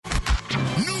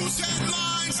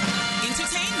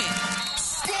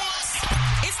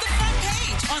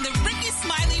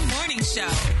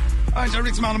Show. All right,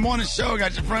 Rickey Smiley Morning Show.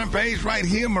 Got your front page right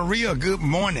here. Maria, good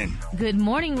morning. Good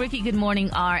morning, Rickey. Good morning,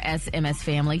 RSMS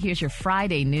family. Here's your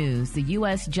Friday news. The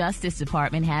U.S. Justice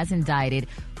Department has indicted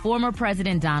former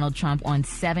President Donald Trump on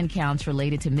 7 counts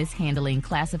related to mishandling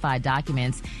classified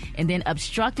documents and then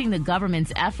obstructing the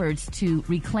government's efforts to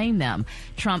reclaim them.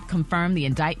 Trump confirmed the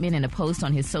indictment in a post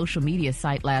on his social media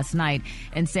site last night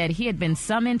and said he had been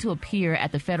summoned to appear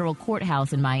at the federal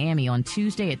courthouse in Miami on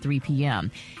Tuesday at 3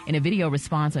 p.m. In a video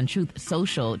response on Truth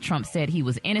Social, Trump said he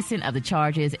was innocent of the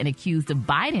charges and accused the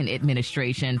Biden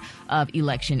administration of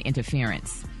election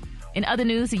interference. In other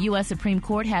news, the U.S. Supreme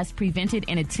Court has prevented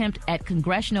an attempt at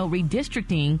congressional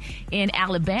redistricting in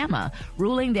Alabama,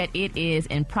 ruling that it is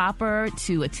improper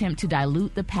to attempt to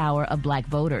dilute the power of black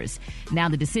voters. Now,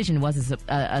 the decision was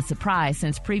a surprise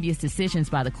since previous decisions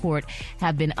by the court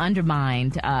have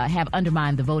undermined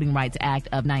the Voting Rights Act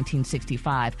of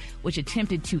 1965, which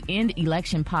attempted to end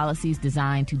election policies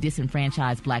designed to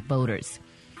disenfranchise black voters.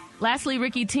 Lastly,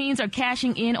 Rickey, teens are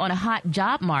cashing in on a hot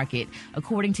job market.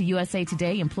 According to USA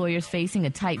Today, employers facing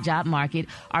a tight job market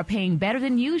are paying better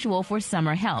than usual for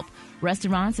summer help.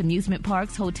 Restaurants, amusement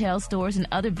parks, hotels, stores, and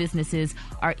other businesses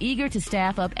are eager to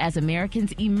staff up as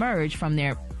Americans emerge from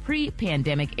their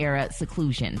pre-pandemic era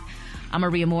seclusion. I'm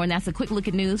Maria Moore, and that's a quick look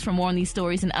at news. For more on these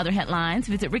stories and other headlines,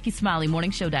 visit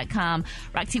RickeySmileyMorningShow.com.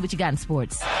 Rock T, what you got in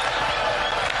sports? Struck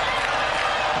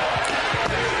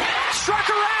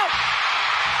her out!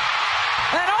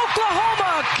 And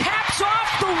Oklahoma caps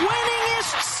off the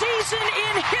winningest season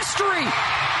in history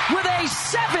with a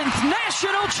 7th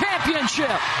national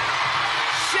championship.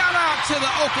 Shout out to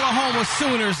the Oklahoma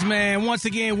Sooners, man. Once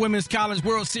again, Women's College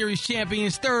World Series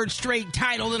champions, 3rd straight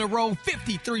title in a row,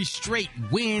 53 straight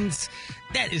wins.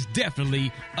 That is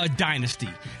definitely a dynasty.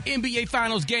 NBA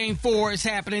Finals Game 4 is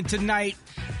happening tonight.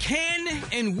 Can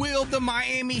and will the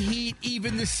Miami Heat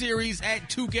even the series at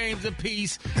 2 games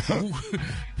apiece?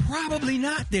 Probably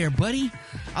not there, buddy.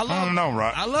 I don't know,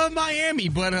 Rock. I love Miami,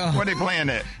 but... where they playing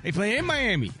at? They playing in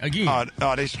Miami, again.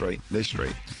 Oh, they straight.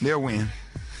 They'll win.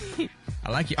 I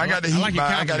like you. I got the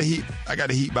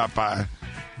Heat by 5.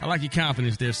 I like your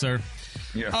confidence there, sir.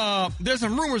 Yeah. There's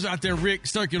some rumors out there, Rick,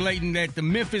 circulating that the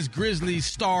Memphis Grizzlies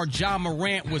star Ja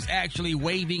Morant was actually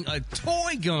waving a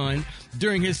toy gun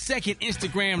during his second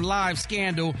Instagram Live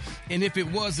scandal. And if it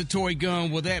was a toy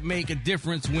gun, will that make a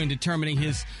difference when determining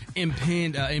his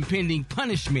impending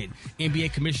punishment?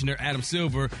 NBA Commissioner Adam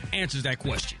Silver answers that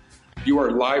question. You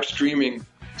are live streaming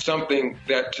something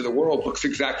that to the world looks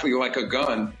exactly like a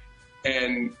gun,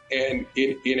 and in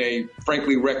a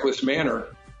frankly reckless manner.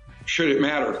 Should it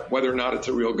matter whether or not it's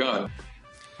a real gun?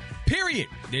 Period.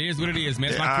 It is what it is,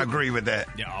 man. Yeah, I agree with that.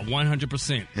 Yeah,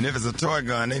 100%. And if it's a toy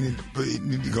gun, they need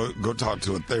to go talk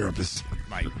to a therapist.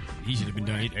 Right. He should have been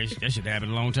done. That should have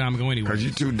happened a long time ago anyway. Because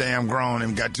you're too damn grown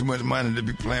and got too much money to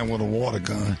be playing with a water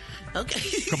gun.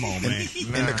 Okay. Come on, man.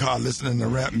 In the car listening to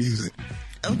rap music.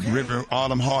 Okay. Ripping all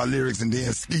them hard lyrics and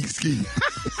then ski.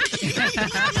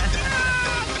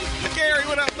 Gary,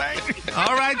 what up, man?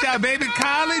 All right, y'all, baby.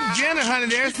 Kylie Jenner, honey.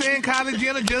 They're saying Kylie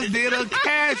Jenner just did a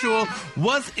casual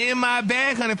 "What's in my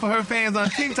bag," honey, for her fans on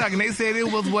TikTok, and they said it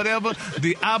was whatever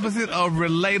the opposite of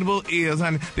relatable is,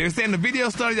 honey. They're saying the video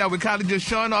started out with Kylie just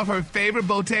showing off her favorite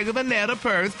Bottega Veneta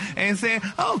purse and saying,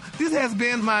 "Oh, this has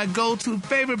been my go-to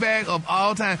favorite bag of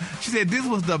all time." She said this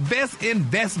was the best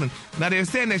investment. Now, they're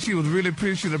saying that she was really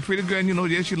pretty. She's a pretty girl, and you know,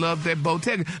 yeah, she loves that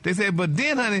Bottega. They said, but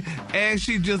then, honey, as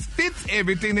she just fits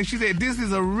everything, then she said, this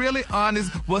is a really honest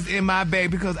what's in my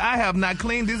bag, because I have not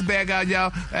cleaned this bag out,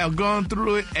 y'all. I have gone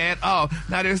through it at all.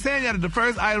 Now, they're saying that the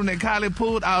first item that Kylie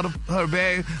pulled out of her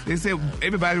bag, they said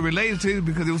everybody related to it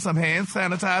because it was some hand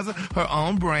sanitizer, her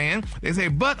own brand. They say,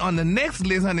 but on the next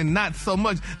list, honey, not so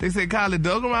much. They said Kylie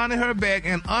dug around in her bag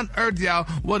and unearthed, y'all,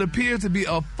 what appears to be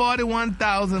a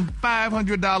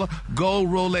 $41,500 gold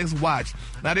Rolex watch.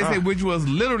 Now, they say which was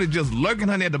literally just lurking,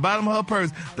 honey, at the bottom of her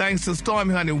purse, thanks to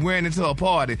Stormy, honey, wearing it to a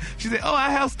party. She said, oh, I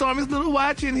have Stormy's little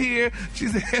watch in here. She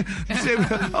said,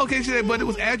 okay, she said, but it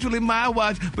was actually my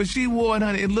watch, but she wore it,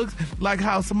 honey. It looks like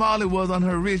how small it was on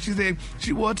her wrist. She said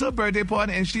she wore it to a birthday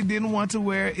party and she didn't want to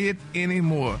wear it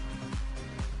anymore.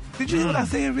 Did you hear what I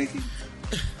said, Ricky?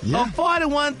 Yeah. A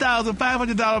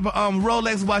 $41,500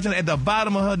 Rolex watch at the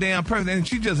bottom of her damn purse, and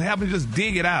she just happened to just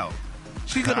dig it out.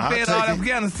 She could have fed all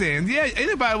Afghanistan. Yeah,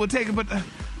 anybody would take it, but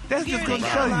That's just going to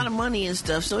got show a you. lot of money and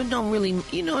stuff, so it don't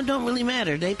really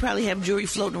matter. They probably have jewelry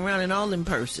floating around in all them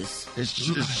purses. It's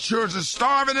children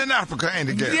starving in Africa, ain't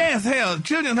it, Gary? Yes, hell.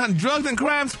 Children hunting drugs and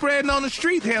crime spreading on the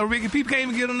street. Hell, Ricky, people can't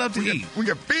even get enough to eat. We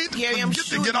can feed Gary, I'm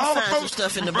sure you all the find some folks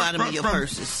stuff in the bottom of your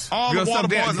purses. All Girl, the water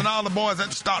something boys and all the boys at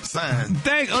the stop sign.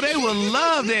 They will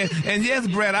love that. And yes,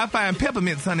 Brad, I find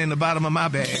peppermint, honey, in the bottom of my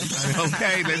bag.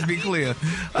 Okay, let's be clear.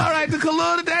 All right, the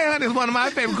color today, honey, is one of my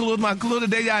favorite colors. My color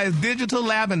today, y'all, is digital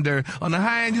lavender. On the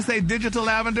high end, you say digital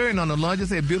lavender, and on the low, you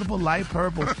say beautiful light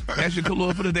purple. That's your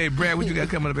color for today. Brad, what you got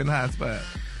coming up in the hot spot?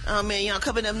 Oh, man, y'all,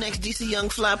 coming up next, DC Young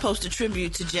Fly posts a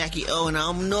tribute to Jackie O, and I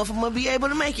don't know if I'm going to be able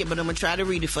to make it, but I'm going to try to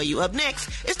read it for you. Up next,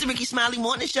 it's the Rickey Smiley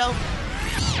Morning Show.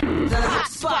 The Hot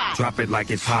Spot. Drop it like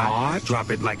it's hot.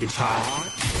 Drop it like it's hot.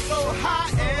 So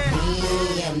hot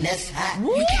and... That's hot.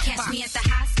 You can catch me at the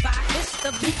Hot Spot. It's the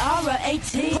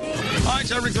BR18. All right,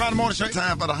 y'all, Rickey Smiley Morning Show.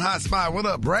 Time for the hot spot. What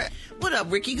up, Brad? What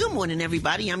up, Ricky? Good morning,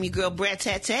 everybody. I'm your girl, Brad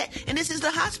Tat Tat, and this is the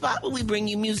Hot Spot where we bring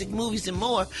you music, movies, and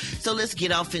more. So let's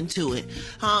get off into it.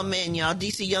 Oh, man, y'all.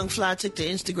 DC Young Fly took to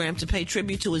Instagram to pay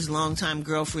tribute to his longtime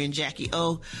girlfriend, Jackie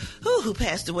O, who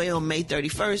passed away on May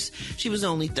 31st. She was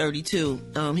only 32.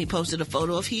 He posted a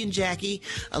photo of he and Jackie,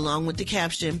 along with the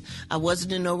caption, "I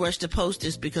wasn't in no rush to post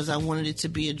this because I wanted it to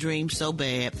be a dream so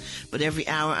bad. But every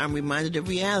hour I'm reminded of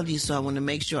reality, so I want to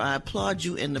make sure I applaud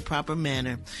you in the proper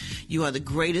manner. You are the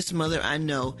greatest mother I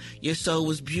know. Your soul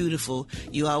was beautiful.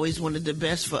 You always wanted the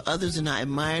best for others, and I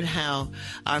admired how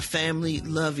our family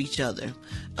love each other."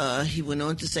 He went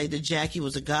on to say that Jackie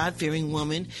was a God-fearing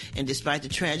woman, and despite the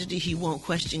tragedy, he won't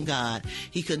question God.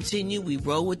 He continued, "We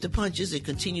roll with the punches and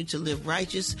continue to live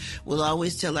righteous. We'll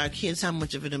always tell our kids how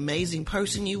much of an amazing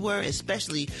person you were,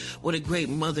 especially what a great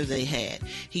mother they had."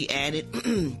 He added,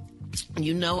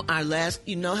 You know how our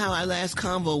last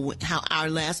convo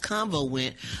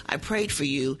went. I prayed for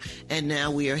you, and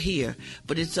now we are here.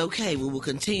 But it's okay. We will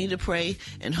continue to pray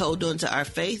and hold on to our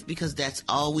faith because that's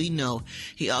all we know.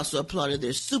 He also applauded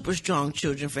their super strong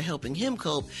children for helping him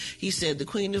cope. He said, "The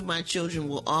queen of my children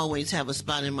will always have a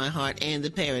spot in my heart and the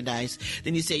paradise."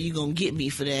 Then he said, "You're going to get me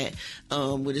for that,"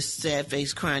 with a sad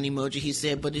face crying emoji. He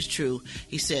said, "But it's true."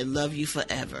 He said, "Love you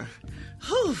forever."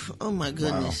 Whew, oh my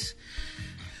goodness. Wow.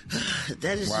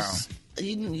 That is just,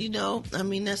 you know, I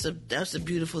mean, that's a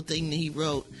beautiful thing that he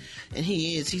wrote, and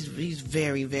he's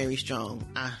very, very strong.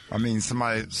 I mean,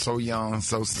 somebody so young,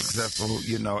 so successful,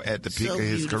 you know, at the peak of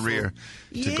his career,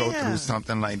 to go through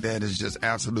something like that is just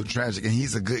absolute tragic. And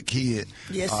he's a good kid.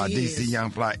 Yes, he DC is.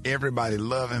 Young Fly. Everybody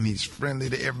love him. He's friendly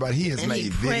to everybody. He has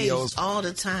made videos all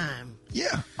the time.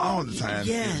 Yeah, all the time.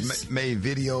 Yes. Made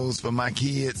videos for my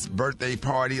kids' birthday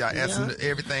party. I asked him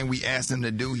everything we asked him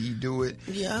to do, he do it.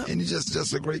 Yeah. And he's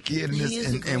just a great kid.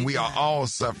 And we are all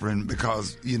suffering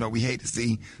because, you know, we hate to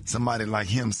see somebody like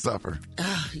him suffer.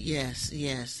 Yes.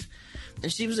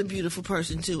 And she was a beautiful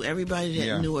person too. Everybody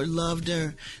that knew her loved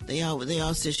her. They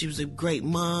all said she was a great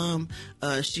mom.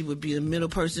 She would be the middle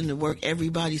person to work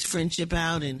everybody's friendship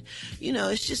out. And you know,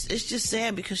 it's just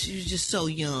sad because she was just so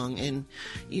young. And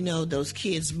you know, those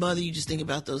kids' mother. You just think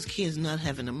about those kids not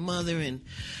having a mother.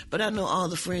 But I know all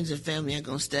the friends and family are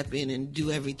gonna step in and do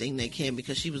everything they can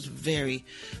because she was very,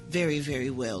 very,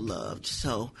 very well loved.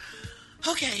 So.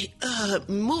 Okay,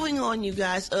 moving on, you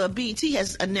guys. BET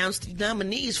has announced the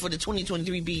nominees for the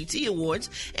 2023 BET Awards,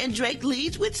 and Drake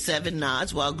leads with 7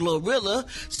 nods, while Glorilla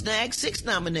snagged 6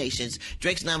 nominations.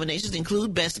 Drake's nominations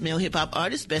include Best Male Hip Hop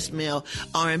Artist, Best Male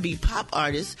R&B Pop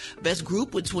Artist, Best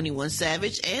Group with 21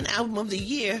 Savage, and Album of the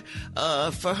Year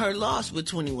for Her Loss with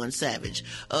 21 Savage.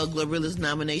 Glorilla's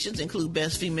nominations include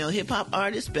Best Female Hip Hop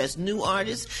Artist, Best New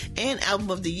Artist, and Album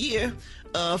of the Year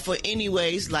for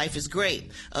Anyways, Life is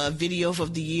Great. Video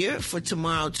of the Year for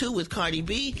Tomorrow 2 with Cardi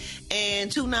B,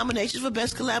 and 2 nominations for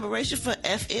Best Collaboration for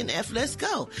FNF Let's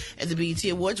Go. And the BET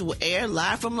Awards will air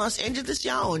live from Los Angeles,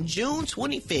 y'all, on June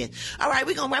 25th. All right,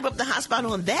 we're going to wrap up the hot spot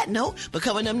on that note, but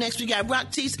coming up next, we got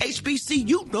Rock T's HBC.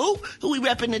 You know who we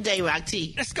repping today, Rock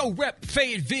T. Let's go rep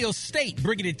Fayetteville State,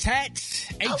 bringing it tats.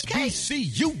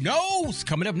 HBC, you knows.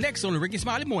 Coming up next on the Rickey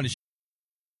Smiley Morning Show.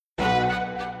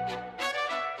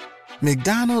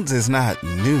 McDonald's is not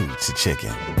new to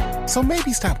chicken. So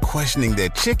maybe stop questioning their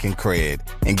chicken cred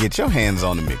and get your hands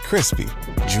on the McCrispy.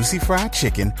 Juicy fried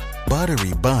chicken,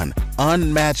 buttery bun,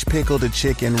 unmatched pickle to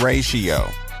chicken ratio.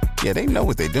 Yeah, they know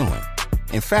what they're doing.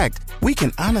 In fact, we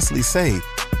can honestly say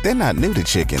they're not new to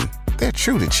chicken, they're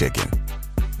true to chicken.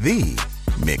 The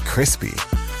McCrispy.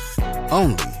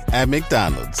 Only at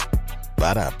McDonald's.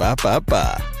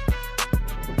 Ba-da-ba-ba-ba.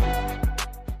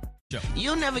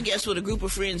 You'll never guess what a group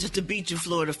of friends at the beach in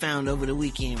Florida found over the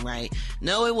weekend, right?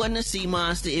 No, it wasn't a sea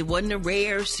monster. It wasn't a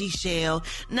rare seashell.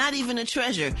 Not even a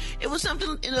treasure. It was something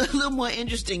a little more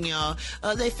interesting, y'all.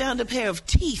 They found a pair of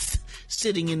teeth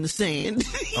sitting in the sand.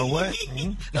 A what?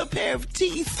 A pair of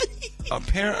teeth. A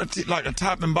pair of teeth, like a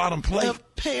top and bottom plate? A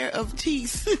pair of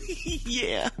teeth.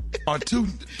 Yeah. Or the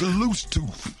loose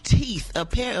tooth. Teeth. A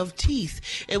pair of teeth.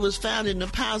 It was found in the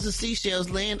piles of seashells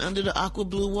laying under the aqua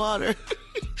blue water.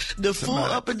 The full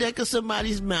upper deck of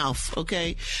somebody's mouth,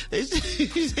 okay? They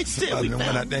said we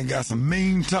went out there and got some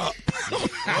mean top.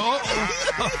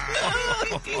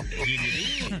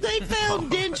 They found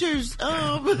dentures.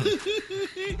 A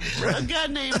guy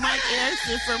named Mike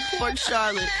Erickson from Port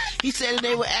Charlotte. He said that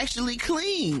they were actually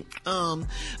clean.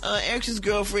 Erickson's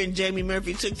girlfriend Jamie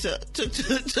Murphy took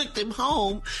them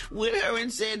home with her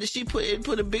and said that she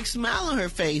put a big smile on her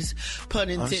face. Pun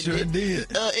intended. I sure did.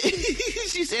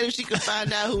 She said if she could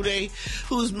find out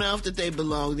whose mouth that they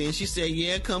belonged in, she said,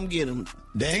 "Yeah, come get them."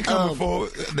 They ain't coming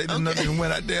forward. They done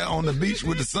went out there on the beach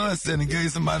with the sunset and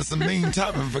gave somebody some mean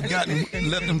top and forgotten and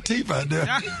left them teeth out there.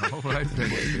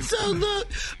 So look,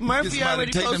 Murphy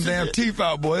already take posted them damn teeth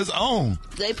out, boy. It's on.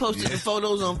 They posted the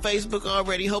photos on Facebook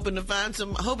already, hoping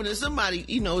that somebody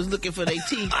is looking for their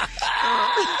teeth.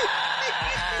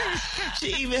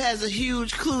 She even has a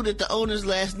huge clue that the owner's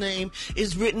last name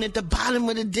is written at the bottom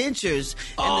of the dentures,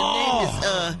 and the name is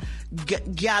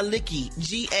Galicki,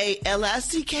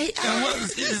 Galicki. And what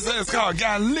is it called?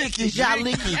 Galicki.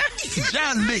 Galicki.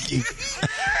 Galicki.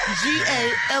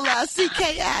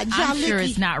 Galicki. I'm sure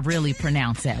it's not really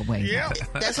pronounced that way. Yeah,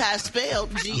 that's how it's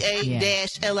spelled.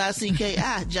 Galicki.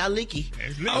 Galicki.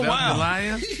 Oh wow!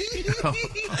 Lion.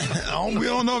 We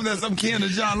don't know if that's some kin of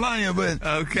John Lyon, but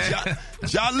okay.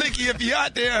 Galicki, if you're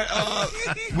out there,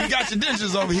 we got your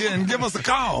dentures over here, and give us a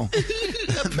call.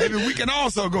 Maybe we can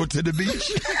also go to the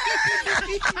beach.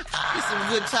 Get some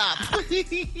good top.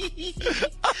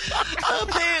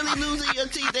 Apparently losing your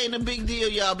teeth ain't a big deal,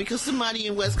 y'all, because somebody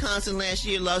in Wisconsin last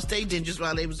year lost their dentures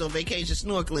while they was on vacation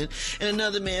snorkeling, and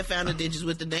another man found the dentures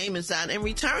with the name inside and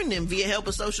returned them via help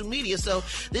of social media. So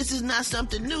this is not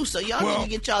something new. So y'all need to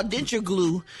get y'all denture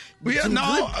glue.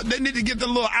 They need to get the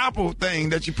little apple thing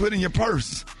that you put in your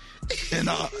purse. And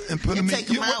put them take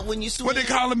them out when you swim. What they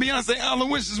call them, Beyonce Allen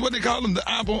Wishes, what they call them, the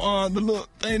apple, the little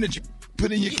thing that you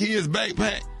put in your kid's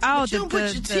backpack. Oh, you don't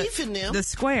put your teeth in them. The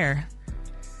square.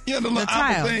 Yeah, the little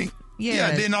apple thing.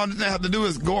 Yeah, then all they have to do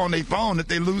is go on their phone if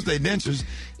they lose their dentures.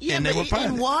 Yeah, and but they will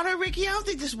find in water, Ricky, I don't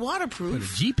think this waterproof. Put a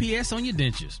GPS on your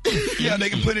dentures. Yeah, they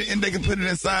can put it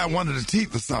inside one of the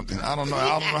teeth or something. I don't know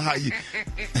how you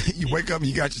wake up and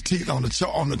you got your teeth on the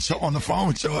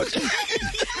phone charge.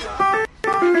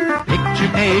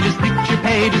 Picture pages,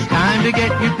 time to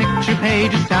get your picture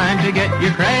pages, time to get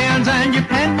your crayons and your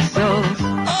pencils.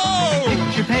 Oh!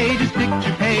 Picture pages,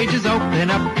 open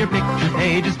up your picture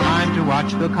pages, time to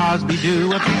watch Bill Cosby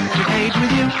do a picture page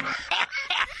with you.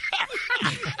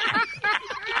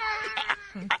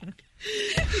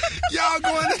 Y'all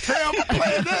going to hell for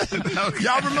playing that? Okay.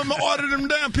 Y'all remember ordering them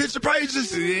damn picture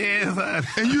pages? Yeah.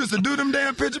 And you used to do them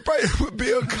damn picture pages with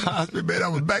Bill Cosby, man.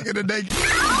 That was back in the day.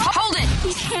 Hold it.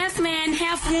 He's half man,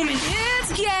 half woman.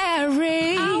 It's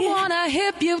Gary. I want to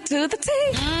hip you to the T.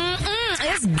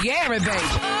 It's Gary,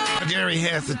 baby. Gary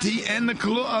has the tea and the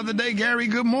clue of the day. Gary,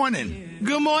 good morning.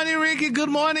 Good morning, Ricky. Good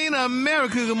morning,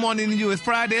 America. Good morning to you. It's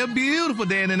Friday, a beautiful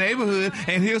day in the neighborhood.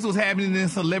 And here's what's happening in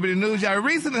celebrity news, y'all.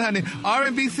 Recently, honey,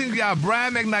 R&B singer, y'all,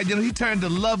 Brian McKnight, he turned the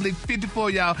lovely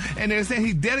 54, y'all. And they're saying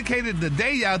he dedicated the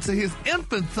day, y'all, to his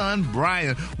infant son,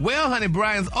 Brian. Well, honey,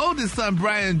 Brian's oldest son,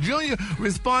 Brian Jr.,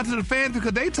 responded to the fans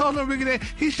because they told him, Ricky, that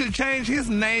he should change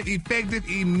his name effective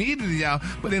immediately, y'all.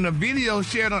 But in a video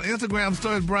shared on Instagram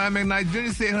stories, Brian McKnight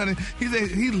Jr. said, honey, he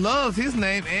said he loves his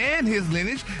name and his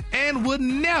lineage and would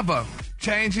never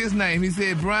change his name. He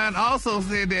said Brian also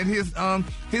said that his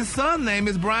son's name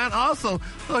is Brian also.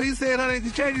 So he said, honey,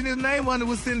 changing his name, honey,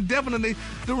 would send definitely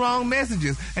the wrong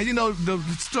messages. And the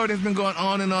story that's been going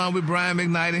on and on with Brian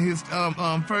McKnight and his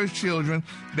first children,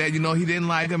 that, he didn't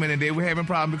like them and that they were having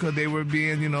problems because they were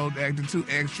being, acting too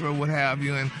extra, what have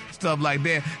you, and stuff like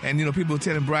that. And, people were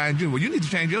telling Brian Jr., well, you need to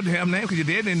change your damn name because your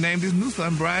dad didn't name this new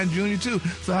son Brian Jr. too.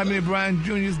 So how many Brian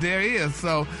Jr.'s there is?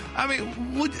 So, I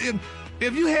mean,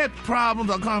 if you had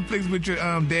problems or conflicts with your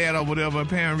dad or whatever,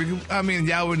 parent, Ricky, I mean,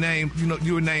 y'all were named,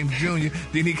 you were named Junior.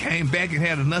 Then he came back and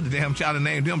had another damn child and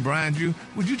named him Brian Jr.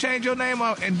 Would you change your name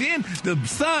off? And then the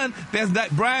son, that's that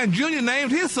Brian Jr.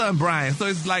 named his son Brian. So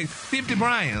it's like 50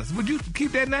 Brians. Would you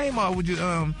keep that name or would you?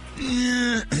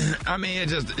 Yeah, I mean, it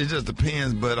just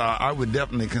depends. But I would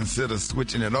definitely consider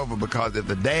switching it over because if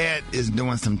the dad is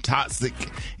doing some toxic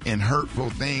and hurtful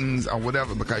things or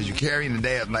whatever, because you're carrying the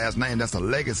dad's last name, that's a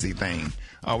legacy thing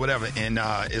or whatever. And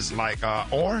it's like,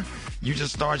 or you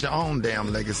just start your own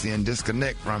damn legacy and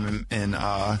disconnect from him. And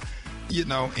I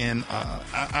mean,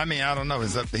 I don't know.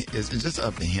 It's just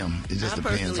up to him. It just depends on.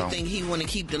 I personally think he want to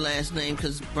keep the last name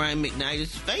because Brian McKnight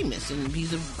is famous and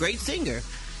he's a great singer.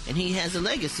 And he has a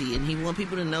legacy, and he want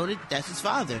people to know that that's his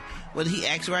father, whether he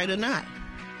acts right or not.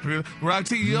 Really?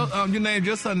 Rocky, you named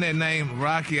your son that name,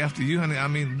 Rocky, after you, honey. I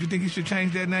mean, do you think he should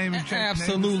change that name?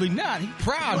 Absolutely not. He's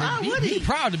proud. He's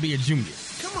proud to be a junior.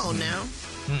 Come on now.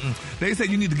 They say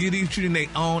you need to give these children their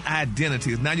own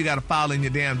identities. Now you got to follow in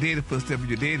your damn daddy footsteps.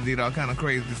 Your daddy did all kind of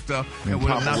crazy stuff. And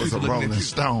Papa was a Rolling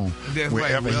Stone. That's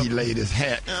wherever right. he laid his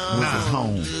hat was his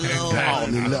home. Exactly. All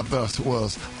he left us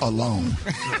was alone.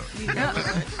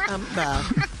 I'm Bob.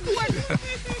 He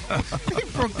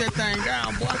broke that thing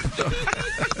down, boy.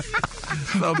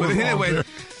 So, but anyway,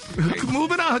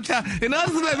 moving on, child. In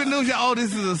other celebrity news, y'all,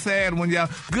 this is a sad one, y'all.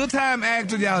 Good time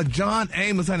actor, y'all, John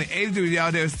Amos, honey, 83,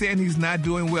 y'all, they're saying he's not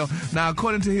doing well. Now,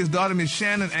 according to his daughter, Miss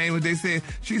Shannon Amos, they said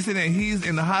she's saying that he's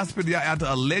in the hospital, y'all, after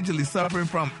allegedly suffering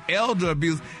from elder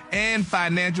abuse and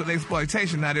financial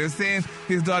exploitation. Now, they're saying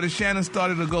his daughter Shannon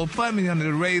started a GoFundMe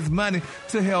to raise money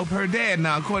to help her dad.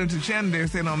 Now, according to Shannon, they're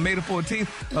saying on May the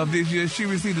 14th of this year, she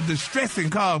received a distressing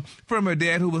call from her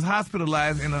dad who was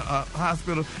hospitalized in a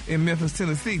hospital in Memphis,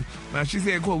 Tennessee. Now, she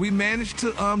said, quote, we managed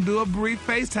to do a brief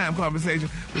FaceTime conversation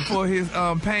before his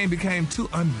pain became too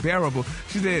unbearable.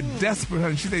 She said, desperate,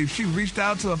 honey. She said she reached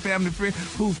out to a family friend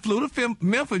who flew to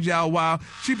Memphis, y'all, while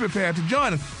she prepared to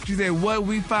join him. She said, what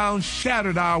we found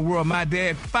shattered our world. My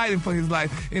dad fighting for his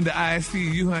life in the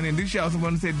ICU, honey. And this y'all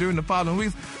someone said during the following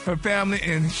weeks, her family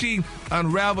and she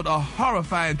unraveled a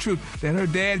horrifying truth that her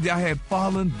dad, y'all, had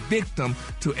fallen victim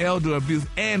to elder abuse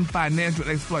and financial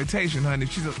exploitation, honey.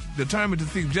 She's determined to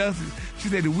seek justice. She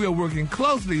said that we're working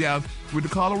closely, y'all, with the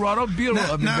Colorado Bureau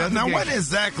of Investigation. Now, what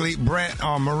exactly, Brent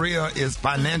or Maria, is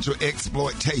financial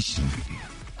exploitation?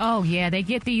 Oh, yeah. They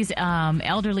get these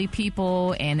elderly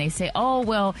people and they say, oh,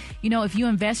 well, if you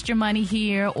invest your money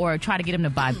here or try to get them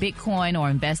to buy Bitcoin or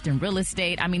invest in real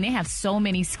estate. I mean, they have so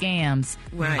many scams.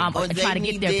 Right. Or try to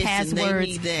get their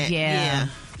passwords. Yeah,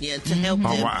 to help them.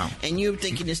 Oh, wow. And you're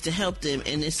thinking it's to help them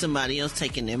and it's somebody else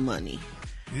taking their money.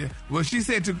 Yeah. Well, she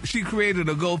said she created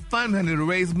a GoFundMe to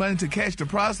raise money to catch the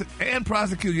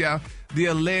prosecute, y'all, the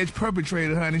alleged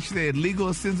perpetrator, honey. She said legal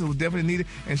assistance was definitely needed,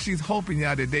 and she's hoping,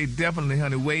 y'all, that they definitely,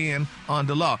 honey, weigh in on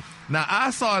the law. Now,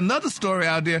 I saw another story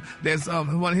out there that's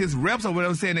one of his reps or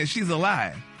whatever saying that she's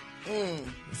alive.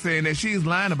 Saying that she's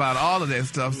lying about all of that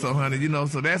stuff. So, honey,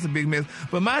 so that's a big mess.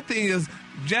 But my thing is,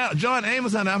 John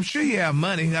Amos, honey, I'm sure he have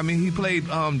money. I mean, he played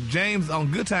James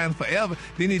on Good Times Forever.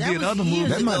 Then he did other movies.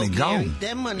 That money gone.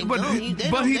 That money gone. They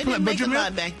didn't make a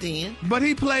lot back then. But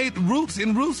he played Roots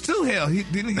in Roots too, hell.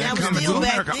 That was still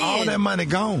back then. All that money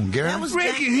gone, Gary.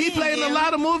 Ricky, he played in a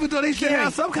lot of movies, though. They should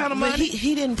have some kind of money. But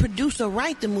he didn't produce or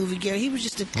write the movie, Gary. He was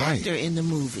just an actor in the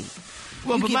movie.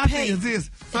 Well, but my thing is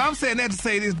this. So I'm saying that to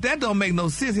say this. That don't make no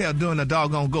sense here doing a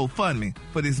doggone GoFundMe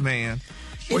for this man.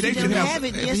 If you don't have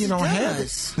it, yes, it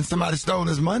does. And somebody stole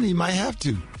his money, you might have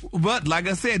to. But like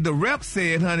I said, the rep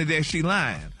said, honey, that she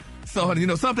lying. So, honey,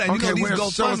 sometimes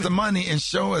show us the money and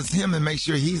show us him and make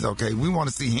sure he's okay. We want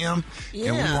to see him,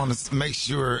 and we want to make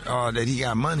sure that he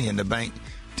got money in the bank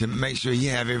to make sure he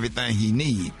have everything he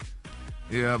need.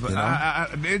 Yeah,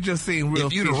 but it just seemed real.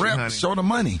 If you the rep, honey. show the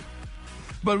money.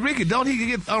 But Ricky, don't he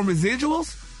get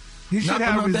residuals? He should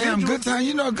have residuals. Damn Good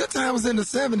Time. Good Time was in the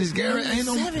 70s, Gary.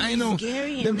 Ain't no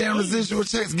them damn residual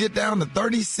checks get down to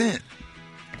 30 cents.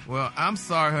 Well, I'm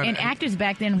sorry, honey. And actors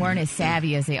back then weren't as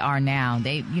savvy as they are now.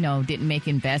 They, didn't make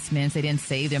investments. They didn't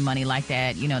save their money like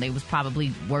that. They was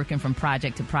probably working from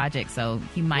project to project, so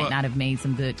he might not have made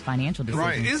some good financial decisions.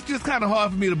 Right. It's just kind of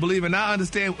hard for me to believe, and I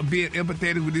understand being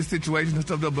empathetic with this situation and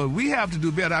stuff, but we have to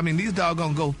do better. I mean, these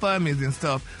doggone GoFundMes and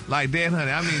stuff like that,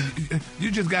 honey. I mean,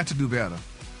 you just got to do better.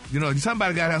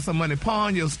 Somebody got to have some money,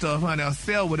 pawn your stuff, honey, or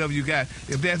sell whatever you got.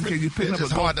 If that's the case, you pick up a GoFundMe.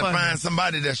 It's hard to find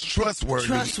somebody that's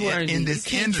trustworthy in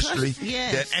this industry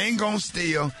that ain't going to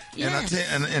steal. Yes.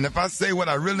 And if I say what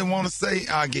I really want to say,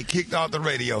 I'll get kicked off the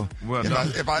radio. Well,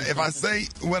 if I say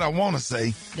what I want to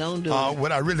say, don't do it.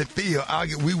 What I really feel,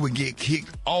 we would get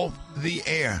kicked off the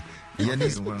air. Yeah,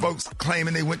 these folks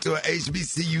claiming they went to a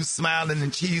HBCU smiling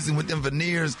and cheesing with them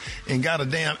veneers and got a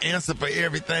damn answer for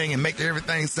everything and make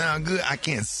everything sound good. I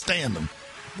can't stand them.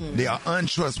 They are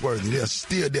untrustworthy.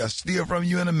 They'll steal from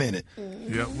you in a minute.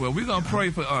 Yeah, well, we're going to pray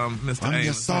for Mr. I'm Amos.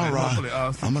 just sorry. I'm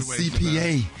a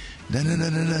CPA.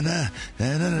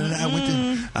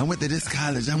 I went to this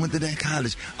college. I went to that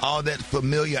college. All that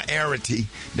familiarity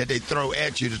that they throw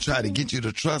at you to try to get you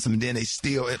to trust them, and then they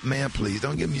steal it. Man, please,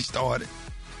 don't get me started.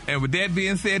 And with that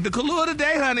being said, the color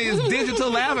today, honey, is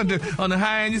digital lavender. On the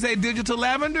high end, you say digital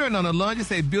lavender, and on the low, you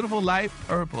say beautiful light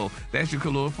purple. That's your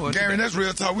color for Gary, today. that's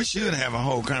real talk. We should have a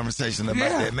whole conversation about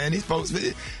that, man. These folks,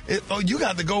 you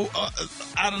got to go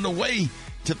out of the way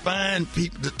to find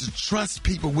people, to trust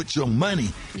people with your money.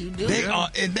 You do. They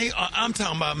are. I'm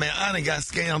talking about, man, I done got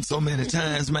scammed so many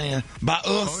times, man. By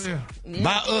us. Oh, yeah.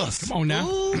 By us. Come on now.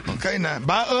 Ooh. Okay, now.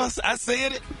 By us, I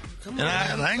said it. And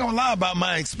I ain't going to lie about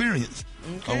my experience.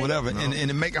 Okay. Or whatever, No. and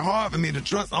it make it hard for me to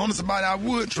trust. Only somebody I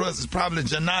would trust is probably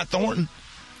Janai Thornton.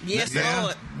 Yes,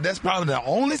 Lord. That's probably the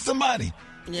only somebody.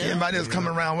 Yeah. Everybody else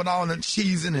coming around with all the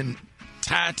cheesing and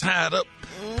tied up,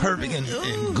 perfect, and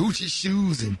Gucci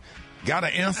shoes, and got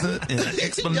an answer and an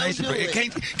explanation for it.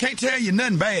 Can't tell you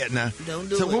nothing bad now. Don't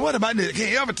do so, it. well, what about this?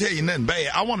 Can't ever tell you nothing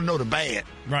bad. I want to know the bad.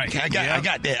 Right. Okay, I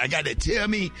got that. Tell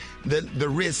me the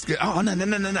risk. Oh, no.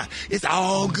 It's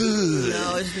all good.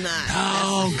 No, it's not.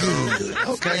 All good. It's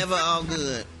Okay. never all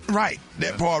good. Right.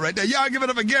 That part right there. Y'all give it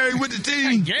up for Gary with the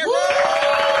team. Gary. All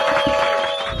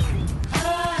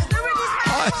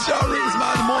right, y'all. Rickey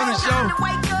Smiley Morning Show.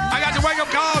 I got your wake-up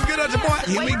call. Get up, your boy.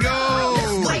 Here we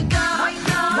go. Wake up.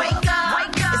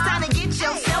 It's time to get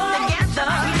yourself together.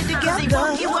 Because he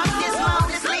woke you up this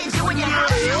morning, slid you in your house.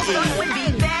 So it would be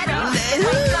better.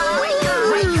 Wake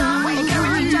up.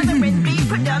 Encourage each other and be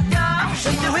productive.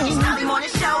 It's the Rickey Smiley Morning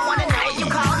Show. Wanna know where you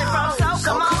calling from? So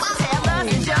come on, tell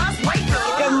us and just wake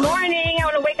up. Good morning. I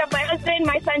want to wake up my husband,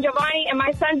 my son Giovanni, and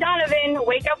my son Donovan.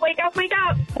 Wake up.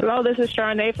 Hello, this is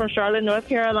Sharnae from Charlotte, North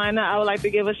Carolina. I would like to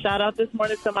give a shout out this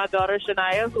morning to my daughter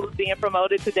Shania, who's being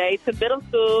promoted today to middle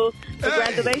school.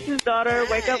 Congratulations, daughter.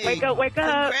 Wake up.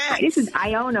 Hi, this is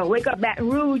Iona. Wake up, Baton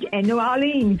Rouge and New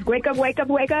Orleans. Wake up.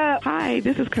 Hi,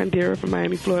 this is Kandera from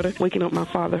Miami, Florida. Waking up my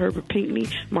father, Herbert Pinckney,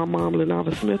 my mom,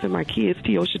 Lenava Smith, and my kids,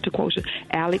 Teosha, Taquosha,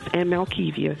 Alex, and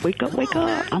Malkivia. Wake up.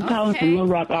 I'm calling from Little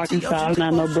Rock, Arkansas, and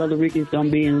I know Brother Rickey's going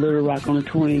to be in Little Rock on the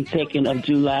 22nd of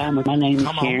July. My name is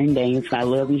Karen Danes. I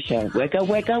love your show. Wake up.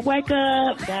 God bless. Come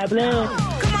on,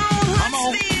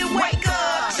 Huntsville, wake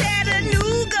up.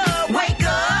 Chattanooga, wake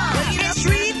up. In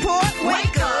Shreveport,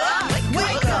 wake up.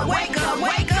 Wake up.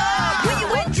 When you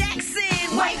in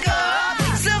Jackson, wake up.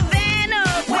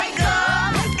 Savannah, wake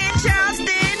up. In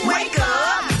Charleston, wake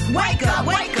up.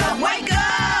 Wake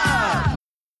up.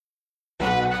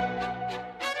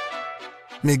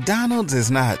 McDonald's is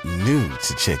not new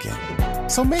to chicken.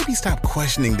 So maybe stop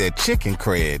questioning their chicken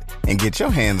cred and get your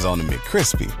hands on the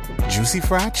McCrispy. Juicy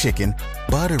fried chicken,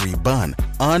 buttery bun,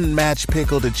 unmatched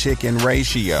pickle to chicken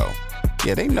ratio.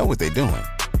 Yeah, they know what they're doing.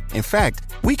 In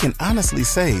fact, we can honestly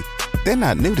say they're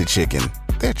not new to chicken.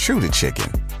 They're true to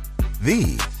chicken. The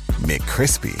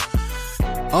McCrispy.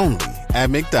 Only at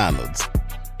McDonald's.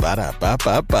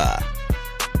 Ba-da-ba-ba-ba.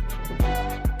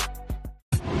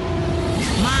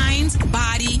 Mind,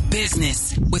 body,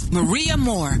 business with Maria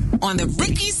Moore on the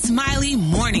Rickey Smiley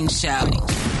Morning Show.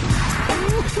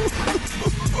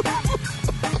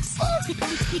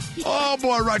 Oh,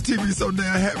 boy, Rock TV so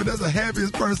damn happy. That's the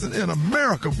happiest person in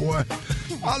America, boy.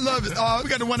 I love it. We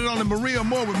got the one and only Maria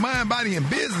Moore with Mind, Body, and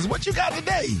Business. What you got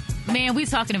today? Man, we're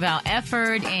talking about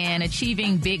effort and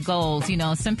achieving big goals. You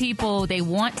know, some people, they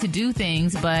want to do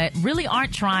things, but really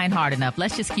aren't trying hard enough.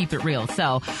 Let's just keep it real.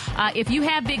 So if you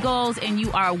have big goals and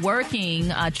you are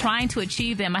working, trying to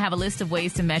achieve them, I have a list of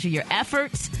ways to measure your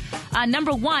efforts.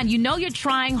 Number one, you know you're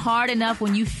trying hard enough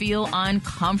when you feel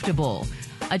uncomfortable.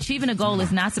 Achieving a goal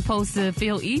is not supposed to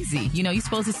feel easy. You know, you're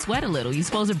supposed to sweat a little. You're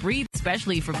supposed to breathe,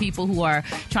 especially for people who are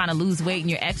trying to lose weight and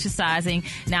you're exercising.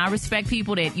 Now, I respect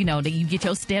people that, you know, that you get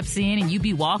your steps in and you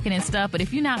be walking and stuff. But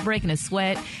if you're not breaking a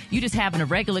sweat, you're just having a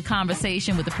regular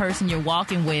conversation with the person you're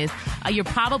walking with, you're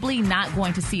probably not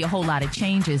going to see a whole lot of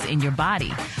changes in your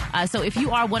body. So if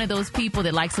you are one of those people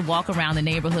that likes to walk around the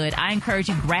neighborhood, I encourage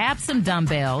you, grab some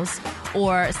dumbbells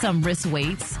or some wrist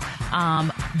weights,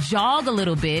 jog a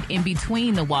little bit in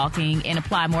between the walking and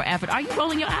apply more effort. Are you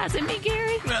rolling your eyes at me,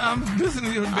 Gary? I'm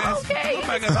listening to your best. Okay.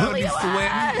 I gotta be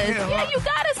sweating. Yeah, you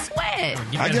gotta sweat.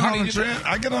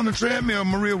 I get on the treadmill,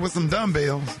 Maria, with some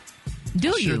dumbbells. Do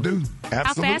you? Sure do. Absolutely.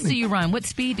 How fast do you run? What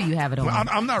speed do you have it on? Well,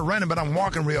 I'm not running, but I'm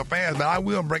walking real fast. But I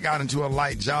will break out into a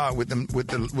light jog with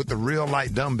the real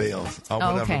light dumbbells or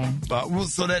whatever. Okay.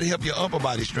 So that help your upper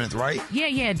body strength, right? Yeah,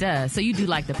 it does. So you do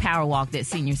like the power walk that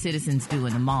senior citizens do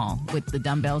in the mall with the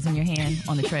dumbbells in your hand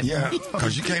on the treadmill. Yeah,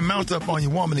 because you can't mount up on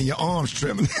your woman and your arms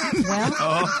trembling.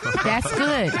 Well, that's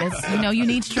good. You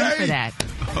need strength for that.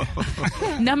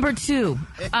 Number 2,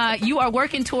 you are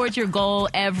working towards your goal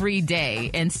every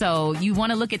day. And so you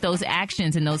want to look at those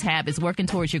actions and those habits, working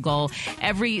towards your goal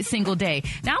every single day.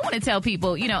 Now, I want to tell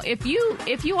people,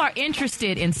 if you are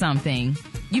interested in something,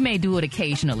 you may do it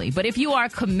occasionally. But if you are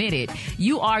committed,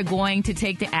 you are going to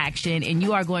take the action and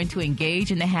you are going to engage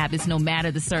in the habits no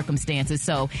matter the circumstances.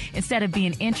 So instead of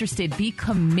being interested, be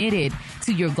committed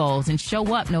to your goals and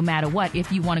show up no matter what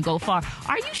if you want to go far.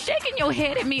 Are you shaking your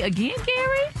head at me again,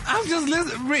 Gary? I'm just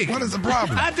listening. Rick, what is the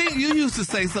problem? I think you used to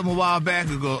say something a while back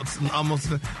ago,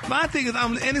 almost. My thing is,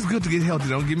 and it's good to get healthy,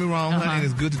 don't get me wrong, honey, and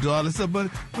it's good to do all this stuff, but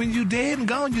when you're dead and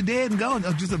gone, you're dead and gone.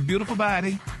 Just a beautiful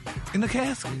body in the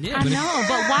casket. Yeah, I know,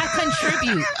 but why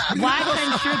contribute?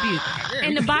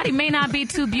 And the body may not be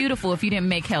too beautiful if you didn't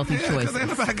make healthy choices. Ain't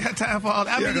nobody got time for all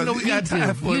that. We got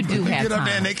time for it. You do have get up time.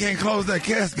 there and they can't close that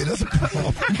casket. That's a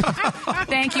problem.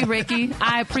 Thank you, Ricky.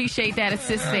 I appreciate that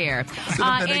assist there. Sit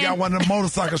up there, they got one of the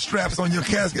motorcycle straps on your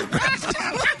casket.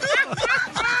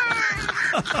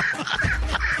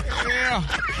 Yeah.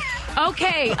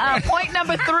 Okay, point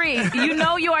number 3.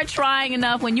 You are trying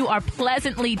enough when you are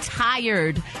pleasantly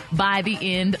tired by the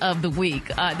end of the week.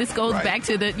 This goes back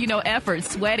to the, effort,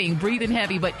 sweating, breathing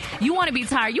heavy, but you want to be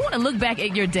tired. You want to look back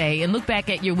at your day and look back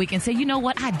at your week and say, you know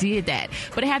what, I did that.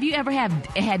 But have you ever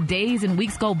had days and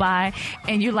weeks go by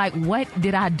and you're like, what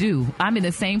did I do? I'm in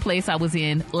the same place I was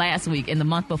in last week and the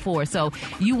month before. So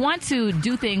you want to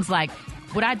do things like,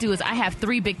 what I do is I have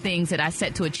 3 big things that I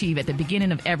set to achieve at the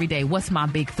beginning of every day. What's my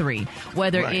big 3?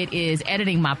 Whether it is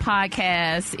editing my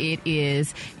podcast, it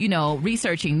is,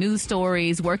 researching news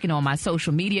stories, working on my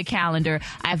social media calendar.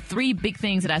 I have 3 big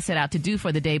things that I set out to do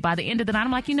for the day. By the end of the night,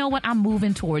 I'm like, you know what? I'm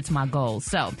moving towards my goals.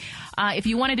 So if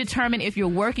you want to determine if you're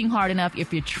working hard enough,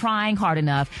 if you're trying hard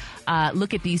enough,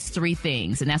 look at these 3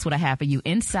 things. And that's what I have for you: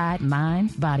 inside,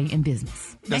 mind, body, and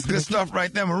business. That's good stuff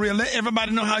right there, Maria. Let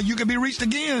everybody know how you can be reached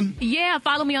again. Yeah,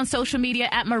 follow me on social media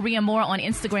at Maria Moore on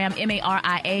Instagram,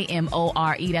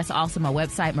 MariaMore. That's also my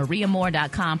website,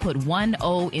 mariamore.com. Put 1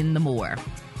 O in the more.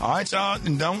 All right, y'all,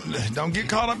 and don't get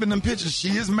caught up in them pictures. She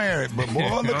is married, but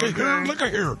boy, look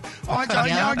at her. All right,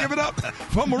 y'all give it up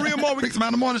for Maria Moore with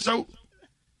the Morning Show.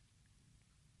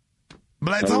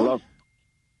 Black Tony?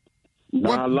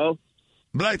 Hello?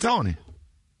 Black Tony?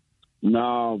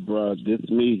 No, bro, this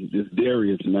me. This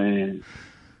Darius, man.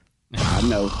 I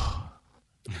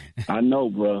know,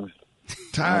 bro.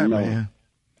 Tired, man.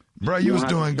 Bro, you was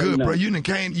doing good, bro. You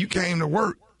came to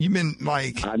work. You been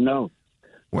like... I know.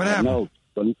 What happened? I know,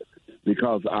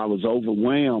 because I was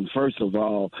overwhelmed, first of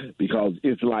all, because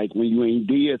it's like when you ain't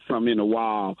did something in a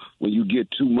while, when you get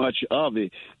too much of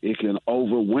it, it can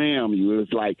overwhelm you.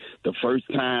 It's like the first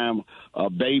time a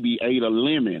baby ate a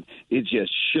lemon, it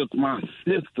just shook my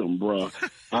system, bro.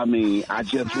 I mean, I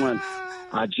just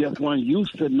wasn't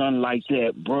used to nothing like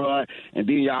that, bro. And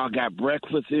then y'all got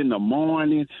breakfast in the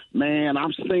morning. Man,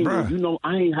 I'm single. Bruh.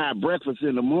 I ain't had breakfast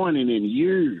in the morning in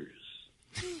years.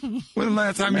 When the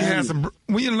last time you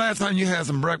had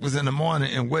some breakfast in the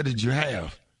morning, and what did you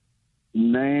have?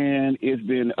 Man, it's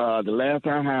been the last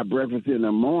time I had breakfast in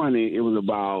the morning, it was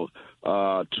about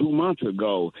 2 months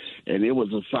ago, and it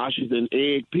was a sausage and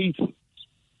egg pizza.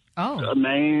 Oh.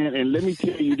 Man, and let me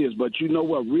tell you this, but you know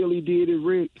what really did it,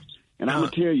 Rick? And I'm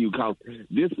going to tell you, because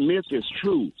this myth is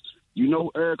true. You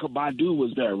know Erykah Badu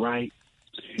was there, right?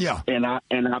 Yeah. And I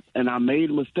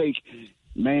made a mistake.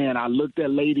 Man, I looked that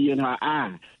lady in her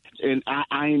eye, and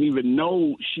I didn't even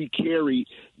know she carried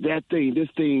that thing. This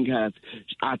thing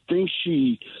I think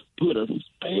she put a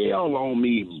spell on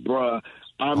me, bruh.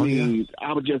 I mean,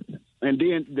 I was just, and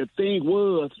then the thing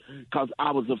was, because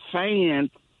I was a fan,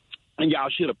 and y'all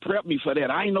should have prepped me for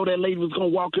that. I didn't know that lady was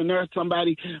going to walk in there,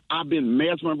 somebody I've been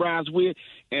mesmerized with,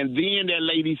 and then that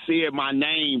lady said my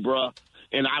name, bruh.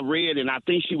 And I read, and I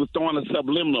think she was throwing a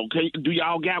subliminal. Okay, do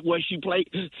y'all got where she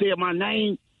said my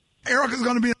name? Erykah's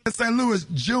going to be in St. Louis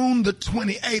June the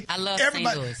 28th. I love St.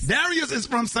 Louis. Darius is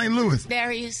from St. Louis.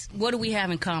 Darius, what do we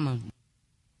have in common?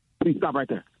 Please stop right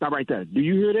there. Stop right there. Do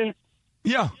you hear that?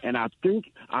 Yeah. And I think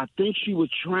she was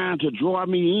trying to draw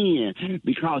me in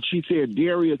because she said,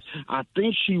 Darius, I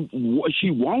think she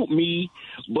want me,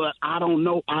 but I don't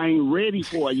know. I ain't ready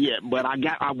for it yet. But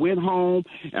I went home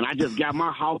and I just got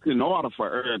my house in order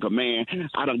for Erica, man.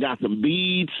 I done got some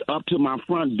beads up to my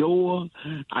front door.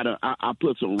 I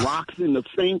put some rocks in the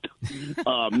sink.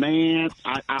 Man,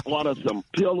 I ordered some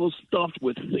pillows stuffed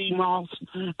with sea moss.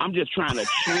 I'm just trying to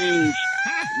change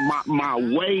my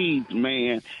ways,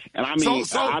 man. And I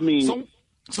mean,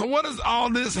 So what does all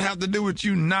this have to do with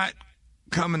you not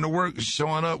coming to work,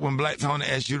 showing up when Black Tony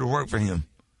asked you to work for him?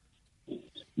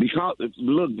 Because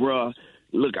look, bruh.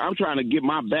 Look, I'm trying to get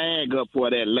my bag up for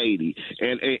that lady,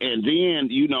 and then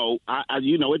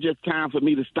it's just time for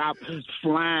me to stop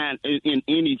flying in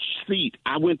any seat.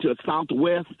 I went to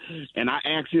Southwest and I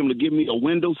asked him to give me a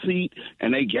window seat,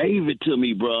 and they gave it to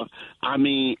me, bro. I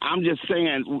mean, I'm just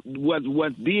saying what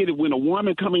did it when a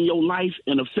woman come in your life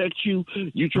and affect you,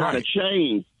 you try to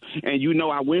change. And,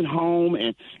 I went home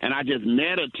and I just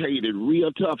meditated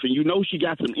real tough. And, she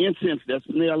got some incense that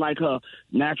smell like her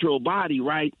natural body,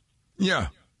 right? Yeah.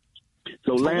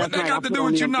 So last what they got to do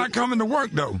with you not coming to work,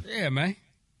 though? Yeah, man.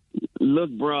 Look,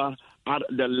 bruh,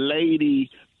 the lady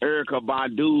Erica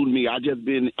Badu'd me. I just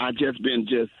been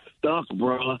stuck,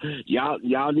 bruh.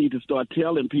 Y'all need to start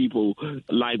telling people,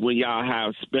 like, when y'all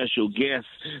have special guests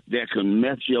that can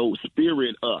mess your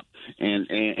spirit up. And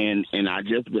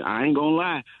I ain't gonna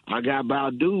lie, I got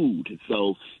Badu'd.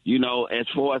 So, as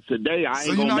far as today, I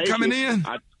ain't gonna make it. So you're not coming in?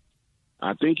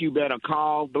 I think you better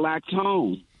call Black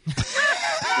Tone.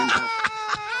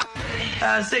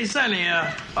 Say, Sonny,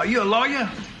 are you a lawyer?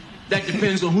 That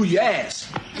depends on who you ask.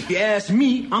 If you ask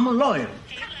me, I'm a lawyer.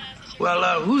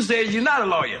 Well, who says you're not a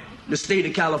lawyer? The state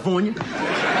of California.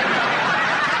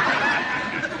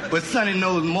 But Sonny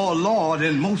knows more law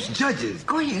than most judges.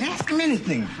 Go ahead, ask him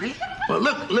anything, Fred. Well,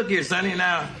 look here, Sonny.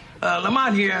 Now,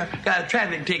 Lamont here got a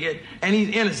traffic ticket, and he's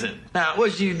innocent. Now,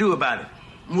 what should you do about it?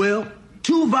 Well,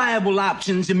 two viable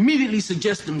options immediately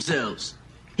suggest themselves.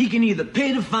 He can either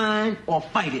pay the fine or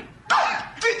fight it.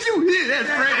 Did you hear that,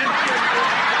 Fred?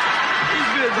 He's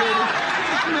good, baby.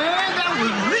 Man, that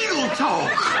was legal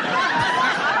talk.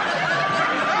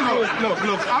 Look,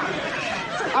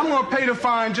 I'm going to pay the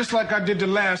fine just like I did the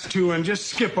last two and just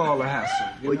skip all the hassle.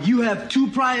 Well, you have 2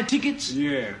 prior tickets?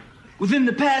 Yeah. Within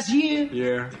the past year?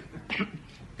 Yeah.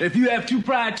 If you have 2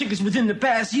 prior tickets within the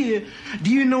past year,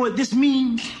 do you know what this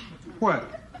means?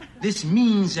 What? This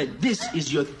means that this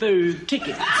is your 3rd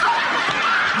ticket. What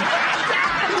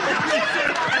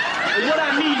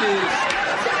I mean is,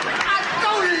 I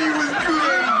told you he was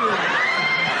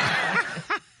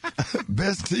good.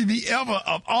 Best TV ever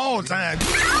of all time.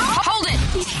 Hold it.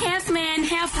 He's half man,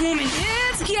 half woman.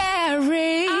 It's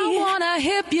Gary. I want to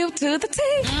hip you to the T.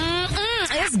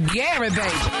 It's Gary, baby.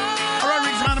 All right,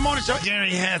 Rick's Smiley Morning Show.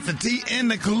 Gary has the tea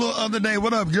and the clue of the day.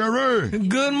 What up, Gary?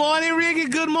 Good morning, Ricky.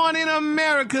 Good morning,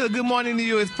 America. Good morning to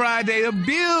you. It's Friday, a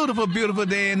beautiful, beautiful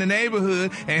day in the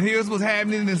neighborhood. And here's what's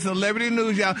happening in celebrity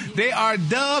news, y'all. They are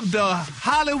dubbed the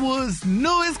Hollywood's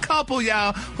newest couple,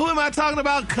 y'all. Who am I talking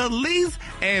about? Kelis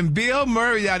and Bill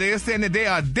Murray, y'all. They're saying that they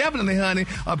are definitely, honey,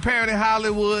 apparently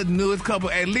Hollywood's newest couple.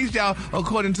 At least, y'all,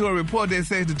 according to a report that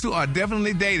says the two are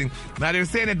definitely dating. Now, they're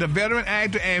saying that the veteran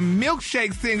actor and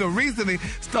milkshake singer recently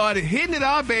started hitting it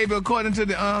off, baby, according to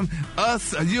the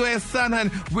U.S. Sun, honey,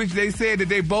 which they said that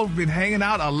they both been hanging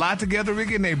out a lot together,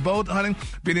 Ricky, and they both, honey,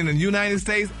 been in the United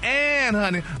States and,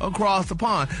 honey, across the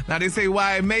pond. Now, they say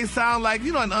why it may sound like,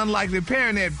 an unlikely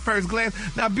pairing at first glance.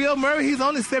 Now, Bill Murray, he's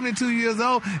only 72 years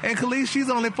old, and Kelis, she's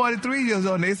only 43 years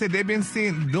old, and they said they've been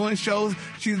doing shows.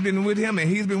 She's been with him, and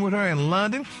he's been with her in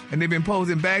London, and they've been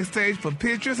posing backstage for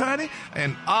pictures, honey,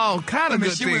 and all kind of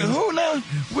good things. With who now?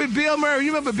 With Bill Murray.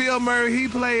 You remember Bill Murray? He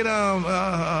played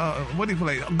what did he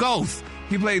play? Ghost.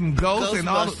 He played in Ghost and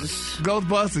all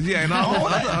Ghostbusters. Yeah, and all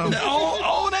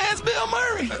old ass Bill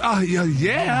Murray. Oh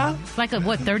yeah. It's like a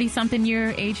 30-something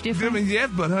year age difference. Yes,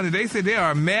 but honey, they said they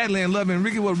are madly in love. And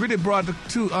Ricky, what really brought the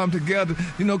two together?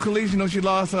 Kelis, she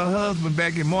lost her husband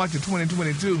back in March of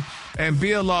 2022. And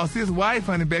Bill lost his wife,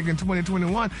 honey, back in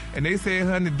 2021. And they said,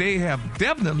 honey, they have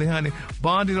definitely, honey,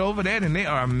 bonded over that, and they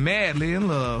are madly in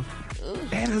love.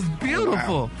 That is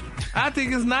beautiful. Wow. I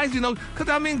think it's nice, because,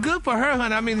 good for her,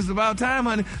 honey. It's about time,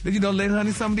 honey, that, let,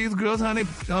 honey, some of these girls, honey,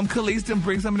 Kelis them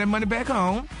bring some of that money back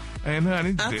home. And,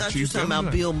 honey, I thought you were talking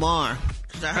about Bill Maher.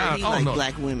 I heard he likes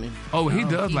black women. Oh, he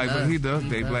does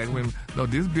date black women. No,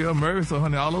 this Bill Murray, so,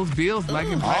 honey, all those Bills like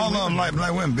black women. All of them like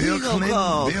black women. Bill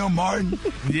Clinton, Bill Martin.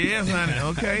 Yes, honey,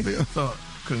 okay. So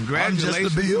Congratulations. I'm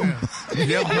just a bill.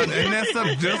 Yep, honey. And that's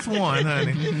up just one,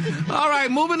 honey. All right,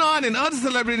 moving on. In other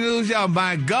celebrity news, y'all,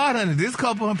 my God, honey, this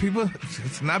couple of people,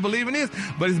 it's not believing this,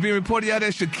 but it's being reported out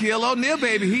that Shaquille O'Neal,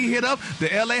 baby, he hit up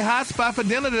the L.A. hot spot for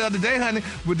dinner the other day, honey.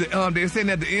 With the, they're saying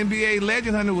that the NBA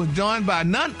legend, honey, was joined by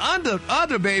none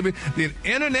other, baby, than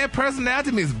internet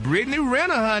personality, Miss Brittany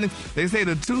Renner, honey. They say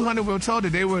the 200 were told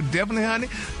that they were definitely, honey,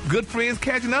 good friends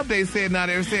catching up. They said, now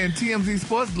they're saying TMZ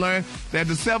Sports learned that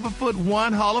the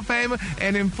 7'1" Hall of Famer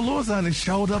and influencer, honey,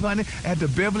 showed up, honey, at the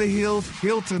Beverly Hills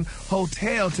Hilton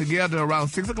Hotel together around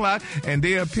 6 o'clock, and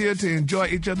they appeared to enjoy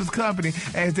each other's company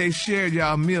as they shared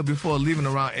y'all meal before leaving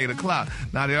around 8 o'clock.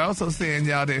 Now, they're also saying,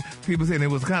 y'all, that people saying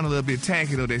it was kind of a little bit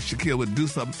tacky, though, that Shaquille would do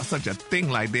such a thing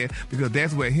like that, because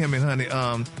that's where him and,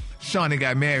 honey, Shawnee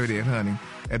got married at, honey,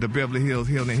 at the Beverly Hills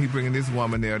Hilton. He bringing this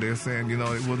woman there. They're saying, you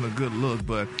know, it wasn't a good look,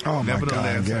 but oh my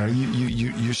nevertheless, God, Gary,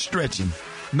 you're stretching.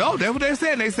 No, that's what they're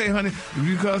saying. They say, honey,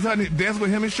 because, honey, that's where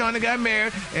him and Shawnee got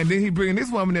married, and then he bringing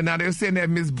this woman in. Now, they're saying that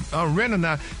Miss Renner,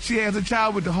 now, she has a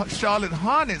child with the Charlotte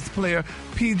Hornets player,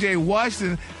 P.J.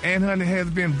 Washington, and, honey, has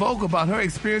been vocal about her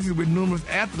experiences with numerous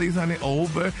athletes, honey,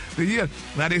 over the years.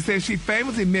 Now, they say she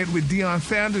famously met with Deion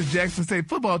Sanders, Jackson State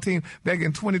football team, back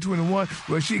in 2021,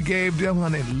 where she gave them,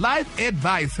 honey, life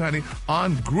advice, honey,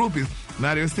 on groupies.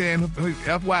 Now they're saying,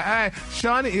 FYI,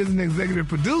 Shawnee is an executive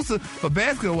producer for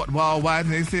Basketball Wives,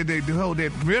 and they said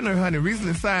that Renner, honey,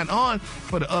 recently signed on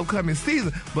for the upcoming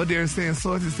season. But they're saying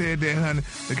sources said that, honey,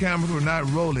 the cameras were not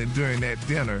rolling during that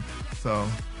dinner. So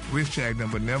we checked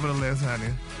them, but nevertheless,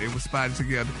 honey, they were spotted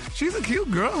together. She's a cute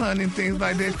girl, honey, and things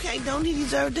like that. Okay, don't he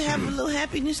deserve to have a little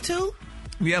happiness too?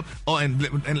 Yep. Oh, and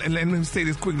let me say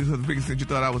this quickly, because since you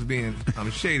thought I was being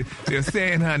shady. They're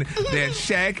saying, honey, that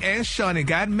Shaq and Shawnee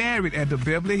got married at the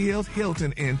Beverly Hills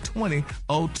Hilton in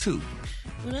 2002.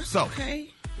 Well, that's so, okay.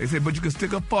 They said, but you can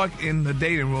stick a fork in the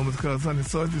dating room, because, honey,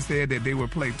 sources said that they were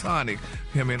platonic,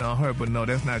 him and her, but no,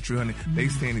 that's not true, honey. They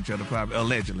seen each other probably,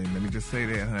 allegedly. Let me just say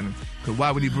that, honey. Because why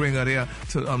would he bring her there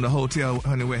to the hotel,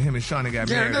 honey, where him and Shawnee got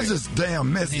married? That's just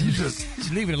damn messy. You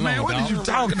just leave it alone, man, what are you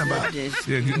talking about? Yeah,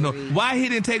 you know, why he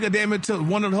didn't take her damn to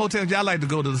one of the hotels y'all like to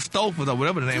go to, the Stofers or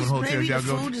whatever the name of the hotels y'all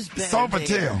go to.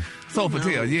 Sofitel.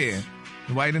 Sofitel, yeah.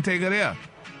 Why he didn't take her there?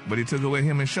 But he took away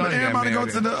him and Shawnee. But everybody go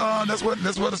to the that's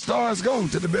where the stars go,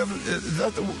 to the Beverly.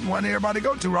 That's the one everybody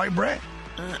go to, right, Brad?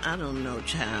 I don't know,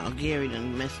 child. Gary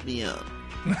done messed me up.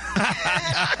 And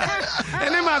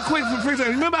then my quick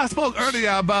presentation. Remember I spoke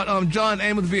earlier about John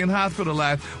Amos being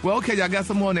hospitalized. Well, okay, y'all got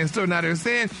some more on that story. Now they're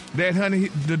saying that, honey,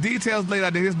 the details laid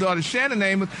out that his daughter Shannon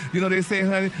Amos, you know, they say,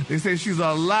 honey, they say she's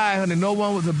a lie, honey. No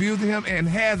one was abusing him and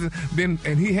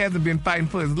he hasn't been fighting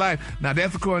for his life. Now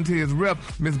that's according to his rep,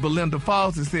 Miss Belinda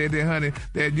Foster, said that, honey,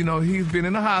 that, you know, he's been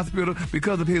in the hospital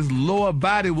because of his lower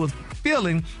body was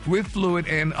filling with fluid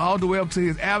and all the way up to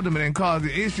his abdomen and causing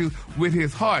issues with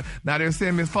his heart. Now they're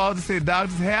saying Ms. Foster said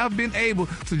doctors have been able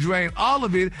to drain all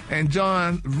of it, and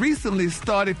John recently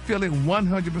started feeling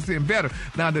 100% better.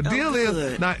 Now the deal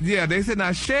is, they said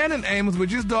now Shannon Amos, with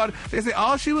his daughter, they said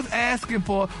all she was asking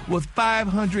for was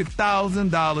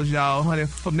 $500,000, y'all, honey,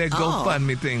 from that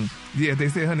GoFundMe thing. Yeah, they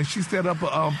said, honey, she set up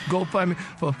a GoFundMe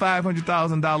for a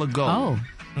 $500,000 goal. Oh.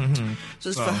 Mm-hmm. So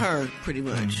it's for her, pretty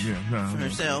much. For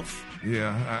herself.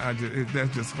 Yeah,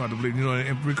 that's just hard to believe. You know,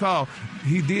 and recall,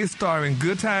 he did star in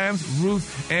Good Times,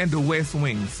 Ruth, and The West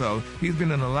Wing. So he's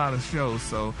been in a lot of shows.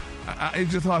 So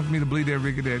it's just hard for me to believe that,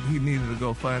 Rickey, that he needed to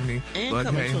go fund me. And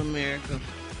Coming to America.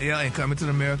 Yeah, and Coming to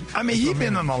America. I mean, he's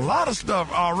been in a lot of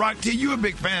stuff. Rock T, you a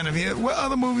big fan of his. What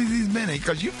other movies he's been in?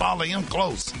 Because you follow him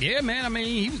close. Yeah, man. I mean,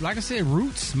 he was, like I said,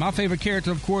 Roots. My favorite character,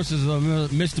 of course, is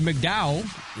Mr. McDowell,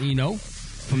 you know,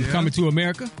 from Coming to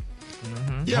America.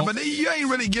 Mm-hmm. Yeah, but you ain't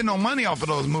really getting no money off of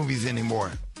those movies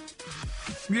anymore.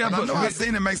 Yeah, but I know I've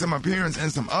seen him make some appearance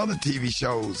in some other TV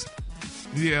shows.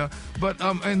 Yeah, but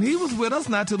and he was with us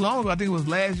not too long ago. I think it was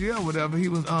last year or whatever. He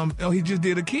was he just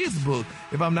did a kids book,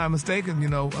 if I'm not mistaken. You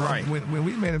know, right. when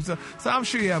we met him. So I'm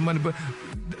sure he had money, but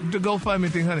the GoFundMe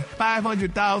thing, honey,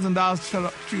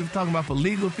 $500,000. She was talking about for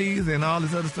legal fees and all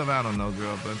this other stuff. I don't know,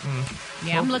 girl, but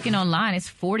yeah, I'm looking online.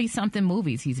 It's 40-something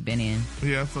movies he's been in.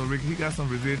 Yeah, so Rickey, he got some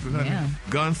residuals, honey. Yeah.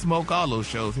 Gunsmoke, all those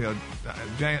shows. Hell,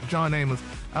 John Amos,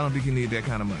 I don't think he need that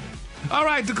kind of money. All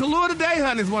right, the color today,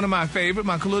 honey, is one of my favorite.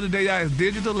 My color today is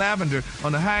digital lavender.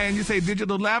 On the high end, you say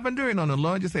digital lavender, and on the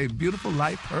low end, you say beautiful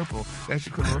light purple. That's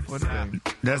your color for today.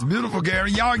 That's beautiful,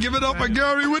 Gary. Y'all give it up for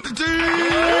Gary with the team.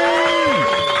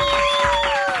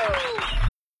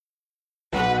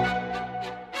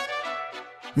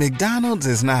 McDonald's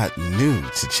is not new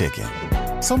to chicken,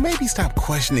 So maybe stop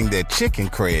questioning that chicken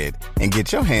cred and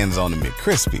get your hands on the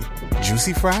McCrispy.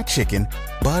 Juicy fried chicken,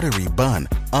 buttery bun,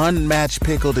 unmatched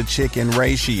pickle to chicken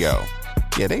ratio.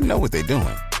 Yeah, they know what they're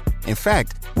doing. In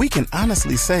fact, we can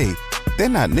honestly say they're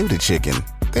not new to chicken.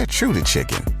 They're true to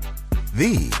chicken.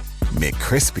 The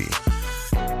McCrispy.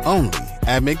 Only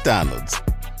at McDonald's.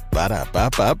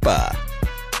 Ba-da-ba-ba-ba.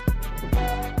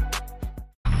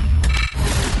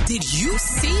 Did you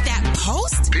see that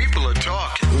post? People are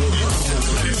talking.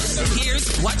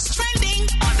 Here's what's trending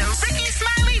on the Rickey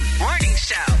Smiley Morning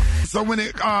Show. So when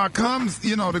it comes,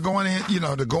 to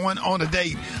going on a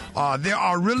date, there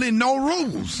are really no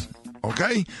rules.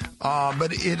 Okay?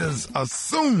 But it is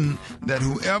assumed that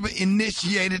whoever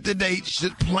initiated the date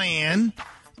should plan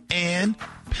and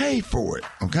pay for it.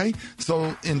 Okay?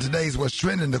 So in today's What's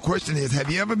Trending, the question is,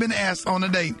 have you ever been asked on a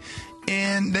date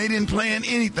and they didn't plan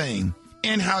anything?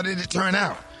 And how did it turn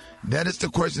out? That is the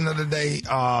question of the day.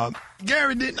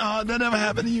 Gary, did that ever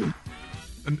happen to you?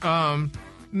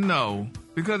 No.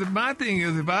 Because my thing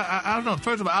is, if I don't know,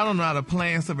 first of all, I don't know how to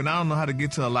plan something. I don't know how to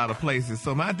get to a lot of places.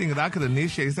 So my thing is, I could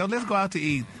initiate, so let's go out to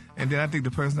eat. And then I think the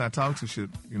person I talk to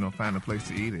should, find a place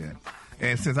to eat at.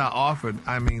 And since I offered,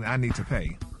 I need to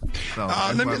pay. So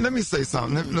let me say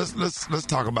something. Let's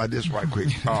talk about this right quick.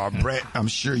 Brett, I'm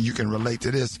sure you can relate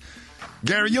to this.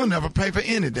 Gary, you'll never pay for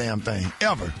any damn thing,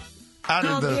 ever.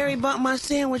 Gary bought my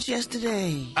sandwich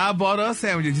yesterday. I bought a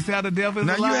sandwich. Did you see how the devil is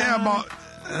now alive? You have bought...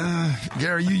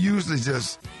 Gary, you usually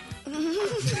just...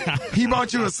 He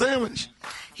bought you a sandwich?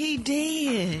 He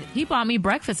did. He bought me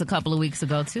breakfast a couple of weeks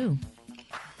ago, too.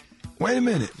 Wait a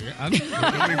minute. This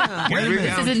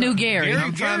is a new Gary.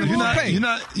 I'm trying to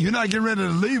you're not getting ready to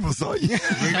leave us, are you?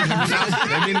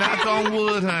 Let me knock on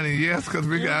wood, honey. Yes, because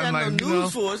we got no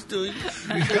news for us, do you?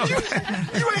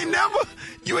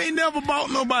 You ain't never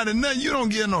bought nobody nothing. You don't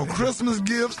get no Christmas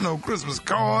gifts, no Christmas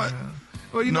card.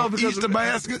 Well, because Easter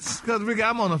baskets. Because, Rick,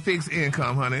 I'm on a fixed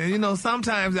income, honey. And,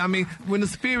 sometimes, when the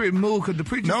spirit moves, because the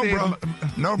preacher said...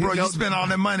 No, bro. You spend all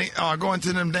that money going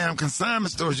to them damn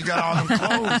consignment stores. You got all them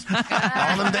clothes.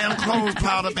 All them damn clothes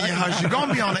piled up in your house. You're going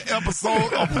to be on an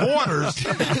episode of Hoarders.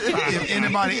 If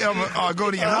anybody ever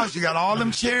go to your house, you got all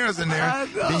them chairs in there.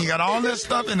 Then you got all this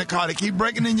stuff in the car. They keep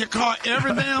breaking in your car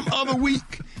every damn other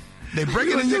week. They break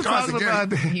it in your car.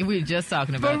 We were just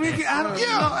talking about that. But Ricky,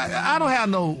 I don't have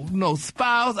no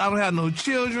spouse. I don't have no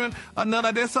children or none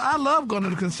of that. So I love going to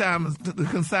the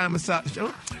consignment shop.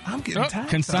 I'm getting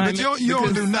tired. But you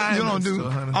don't do nothing. You don't do.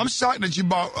 I'm shocked that you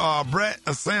bought Brett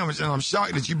a sandwich, and I'm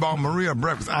shocked that you bought Maria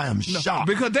breakfast. I am shocked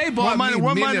because they bought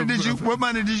What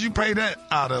money did you pay that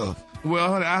out of?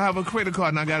 Well, honey, I have a credit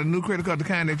card, and I got a new credit card, the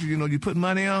kind that you put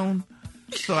money on.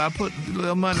 So I put a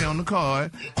little money on the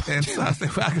card, and so I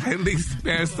said, well, I can at least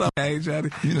spare some. You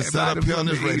set up here on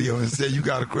this radio and say you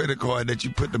got a credit card that you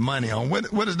put the money on.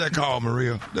 What is that called,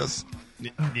 Maria? That's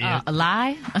a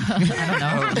lie?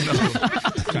 I don't know.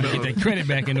 Trying to get that credit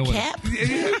back in order. Cap?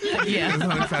 Yeah.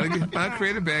 Honey, trying to get my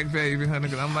credit back, baby, honey,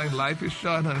 because I'm like, life is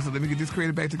short, honey, so let me get this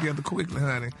credit back together quickly,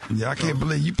 honey. Yeah, I can't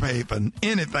believe you paid for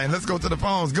anything. Let's go to the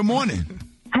phones. Good morning.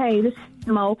 Hey, this is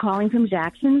Mo calling from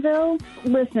Jacksonville.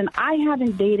 Listen, I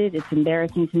haven't dated, it's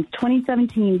embarrassing, since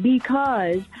 2017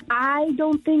 because I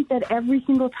don't think that every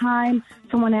single time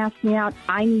someone asks me out,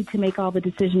 I need to make all the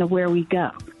decision of where we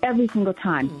go. Every single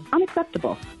time.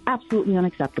 Unacceptable. Absolutely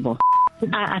unacceptable.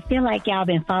 I feel like y'all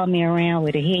been following me around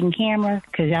with a hidden camera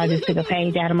because y'all just took a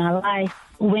page out of my life.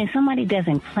 When somebody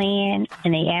doesn't plan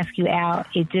and they ask you out,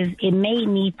 it made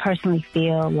me personally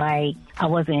feel like I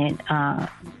wasn't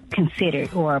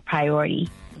considered or a priority.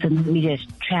 So we just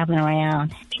traveling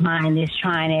around, trying this,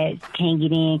 trying that, can't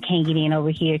get in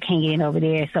over here, can't get in over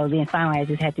there. So then finally I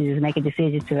just had to make a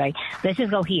decision to let's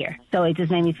just go here. So it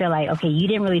just made me feel like, okay, you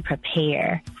didn't really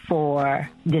prepare for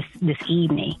this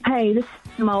evening. Hey, this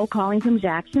is Mo calling from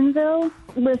Jacksonville.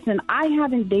 Listen, I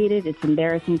haven't dated, it's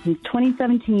embarrassing, since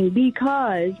 2017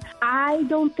 because I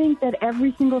don't think that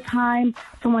every single time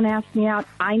someone asks me out,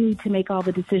 I need to make all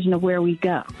the decision of where we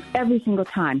go. Every single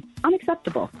time.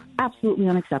 Unacceptable. Absolutely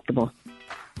unacceptable.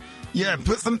 Yeah,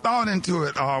 put some thought into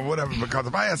it or whatever, because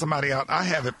if I ask somebody out, I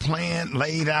have it planned,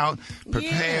 laid out,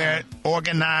 prepared,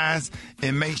 organized,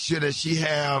 and make sure that she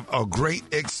have a great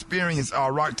experience.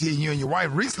 Rock T, you and your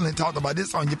wife recently talked about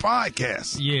this on your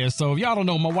podcast. Yeah, so if y'all don't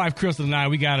know, my wife Crystal and I,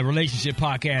 we got a relationship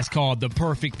podcast called The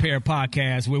Perfect Pair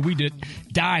Podcast, where we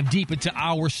dive deep into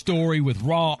our story with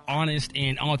raw, honest,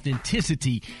 and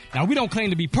authenticity. Now, we don't claim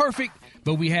to be perfect,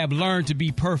 but we have learned to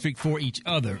be perfect for each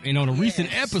other. And on a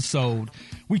recent episode,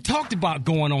 we talked about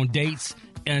going on dates,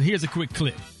 and here's a quick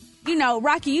clip. you know,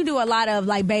 Rocky, you do a lot of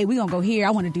like, babe, we gonna go here.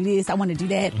 I want to do this. I want to do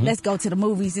that. Mm-hmm. Let's go to the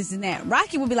movies. This and that.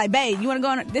 Rocky would be like, babe, you want to go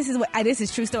on? This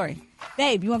is true story.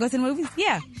 Babe, you want to go to the movies?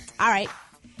 Yeah. All right.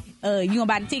 You gonna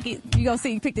buy the ticket? You gonna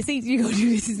see? Pick the seats? You gonna do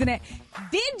this and that?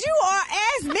 Did you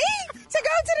ask me to go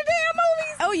to the damn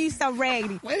movies? Oh, you so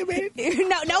raggedy. Wait a minute.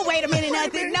 No, wait a minute,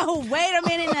 nothing. No, wait a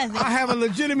minute, nothing. I have a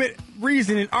legitimate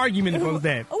reason and argument for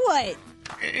that. What?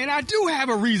 And I do have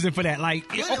a reason for that.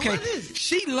 Like, okay,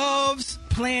 she loves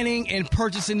planning and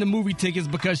purchasing the movie tickets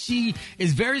because she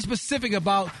is very specific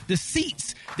about the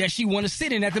seats that she want to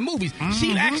sit in at the movies. Mm-hmm.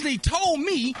 She actually told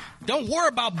me, don't worry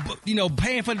about,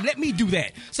 paying for it. Let me do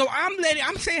that. So I'm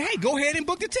saying, hey, go ahead and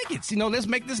book the tickets. Let's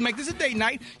make this a date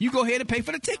night. You go ahead and pay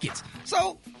for the tickets.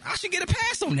 So I should get a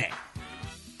pass on that.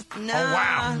 No. Oh,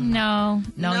 wow.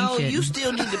 No, you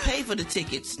still need to pay for the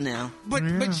tickets now.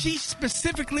 But she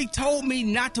specifically told me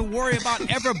not to worry about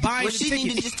ever buying the tickets. She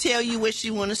need to just tell you where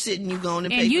she want to sit and you go on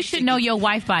and pay. And you should know your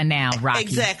wife by now, Rocky.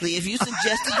 Exactly. If you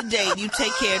suggested the date, you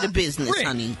take care of the business, Rick,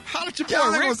 honey. How did you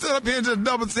Y'all ain't gonna sit up here and just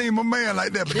double team my man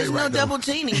like that. There's no double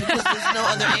teaming because there's no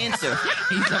other answer.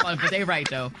 But they right,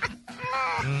 though.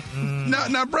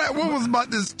 Now, Brad, what was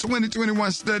about this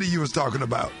 2021 study you was talking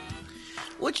about?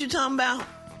 What you talking about?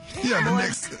 Yeah,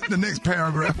 the next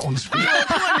paragraph on the screen. Well,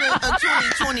 according to a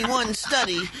 2021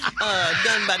 study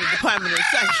done by the Department of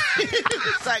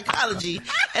Psychology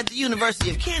at the University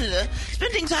of Canada,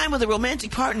 spending time with a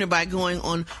romantic partner by going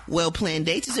on well-planned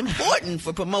dates is important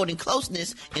for promoting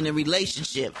closeness in a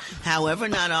relationship. However,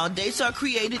 not all dates are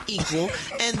created equal,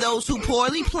 and those who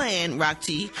poorly plan,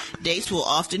 dates will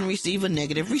often receive a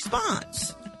negative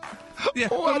response. Yeah,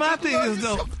 well, my thing is,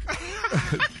 though...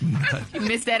 You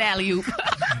missed that alley-oop.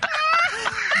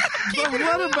 But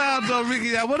what about, though,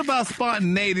 Ricky, what about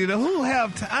spontaneity? Who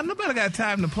have time? Nobody got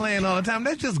time to plan all the time.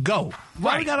 Let's just go.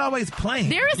 Why we got to always plan?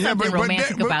 There is something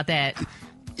romantic about that.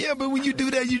 Yeah, but when you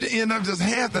do that, you end up just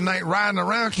half the night riding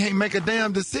around, can't make a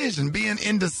damn decision, being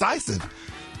indecisive.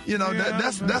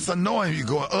 That's annoying. You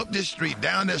go up this street,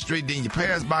 down that street, then you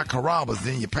pass by Carrabba's,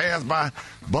 then you pass by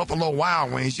Buffalo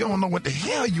Wild Wings. You don't know what the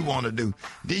hell you want to do.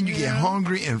 Then you get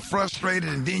hungry and frustrated,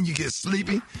 and then you get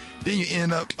sleepy. Then you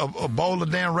end up a bowl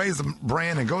of damn Raisin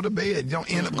Bran and go to bed. You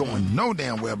don't end up going no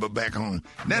damn well but back home.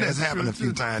 That has happened a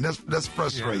few times. That's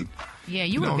frustrating. Yeah,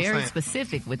 you were very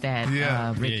specific with that,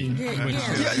 Ricky. No,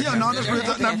 that's real.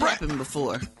 Now, Brad, happened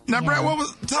before. Now, Brad,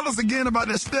 tell us again about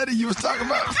that study you was talking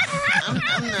about. I'm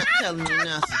not telling you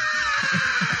nothing.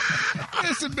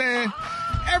 Listen, man,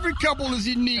 every couple is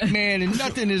unique, man, and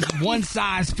nothing is one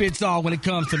size fits all when it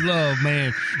comes to love,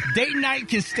 man. Date night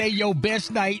can stay your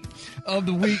best night of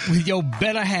the week with your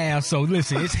better half. So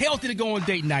listen, it's healthy to go on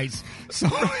date nights. So,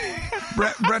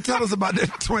 Brad, tell us about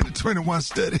that 2021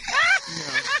 study.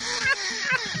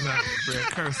 No, Brad,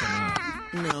 cursing.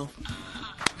 No.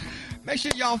 Make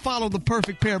sure y'all follow the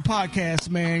Perfect Pair podcast,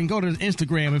 man. Go to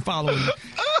Instagram and follow it.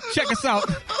 Check us out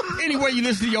anywhere you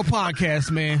listen to your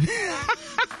podcast, man.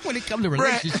 When it comes to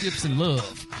relationships and love.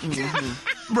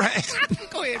 Mm-hmm. Brad.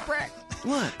 Go ahead, Brad.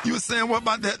 What? You were saying what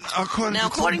about that?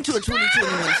 According to a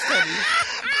 2021 study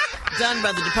done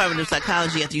by the Department of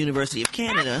Psychology at the University of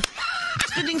Canada,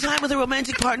 spending time with a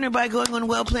romantic partner by going on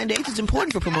well-planned dates is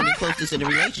important for promoting closeness in a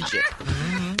relationship.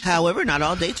 However, not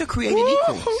all dates are created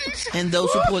equal, and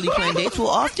those who poorly plan dates will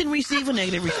often receive a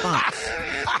negative response.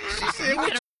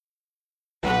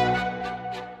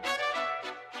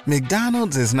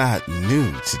 McDonald's is not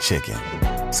new to chicken.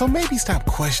 So maybe stop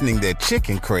questioning their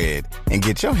chicken cred and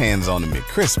get your hands on the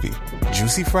McCrispy.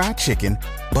 Juicy fried chicken,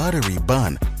 buttery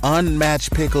bun,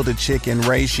 unmatched pickle to chicken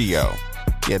ratio.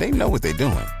 Yeah, they know what they're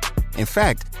doing. In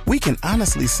fact, we can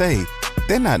honestly say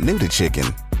they're not new to chicken.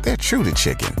 They're true to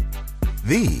chicken.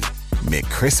 The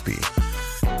McCrispy.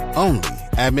 Only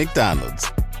at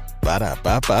McDonald's.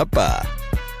 Ba-da-ba-ba-ba.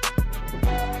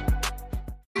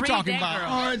 Talking about.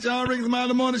 All right, y'all. Rickey Smiley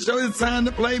the Morning Show. It's time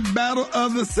to play Battle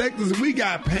of the Sexes. We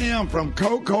got Pam from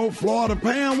Cocoa, Florida.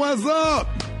 Pam, what's up?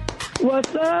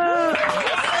 What's up?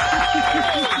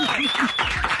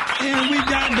 And we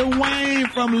got Dwayne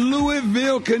from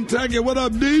Louisville, Kentucky. What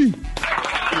up, D?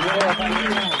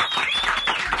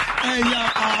 Hey,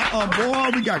 y'all,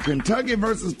 boy, we got Kentucky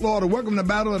versus Florida. Welcome to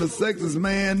Battle of the Sexes,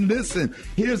 man. Listen,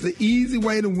 here's the easy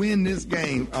way to win this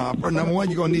game. For number one,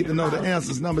 you're going to need to know the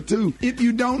answers. Number two, if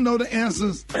you don't know the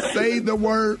answers, say the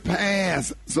word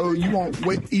pass so you won't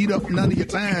eat up none of your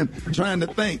time trying to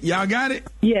think. Y'all got it?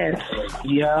 Yes.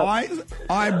 Yeah. All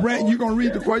right, Brett, you going to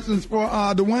read the questions for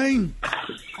Dwayne?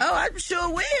 Oh, I sure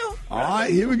will. All right,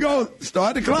 here we go.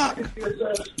 Start the clock.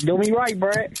 Do me right,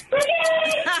 Brett.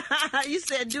 You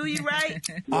said do you right?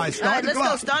 All right, start the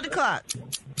clock. Let's go. Start the clock.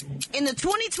 In the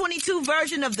 2022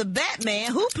 version of the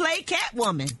Batman, who played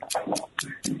Catwoman?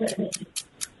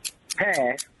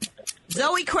 Pass.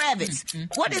 Zoe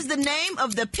Kravitz. What is the name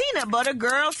of the peanut butter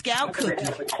Girl Scout cookie?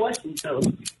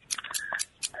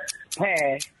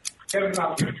 Pass.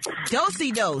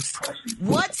 Dosey Dose.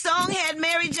 What song had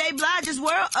Mary J. Blige's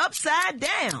world upside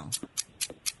down?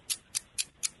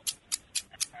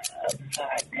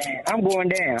 I'm going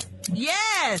down.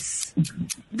 Yes.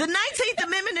 The 19th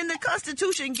Amendment in the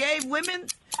Constitution gave women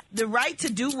the right to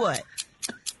do what?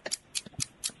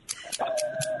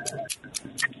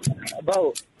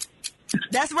 Vote.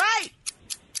 That's right.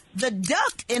 The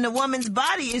duct in a woman's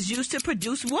body is used to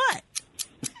produce what?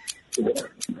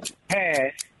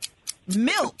 Pass.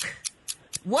 Milk.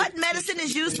 What medicine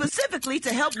is used specifically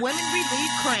to help women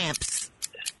relieve cramps?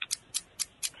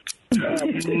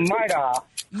 Midol.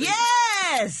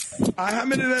 Yes. How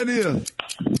many that is?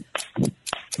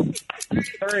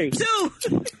 3. 2.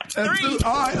 That's 3. 2.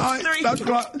 All right. 3. Start the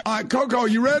clock. All right, Coco,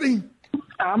 you ready?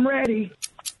 I'm ready.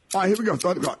 All right, here we go.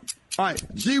 Start the clock. All right,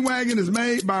 G-Wagon is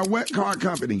made by what car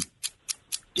company?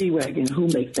 G-Wagon, who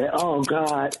makes that? Oh,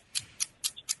 God.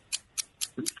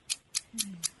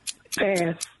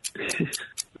 Pass.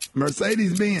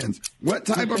 Mercedes-Benz. What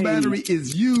type of battery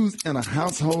is used in a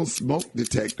household smoke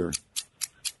detector?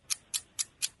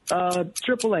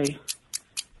 AAA.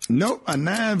 Nope, a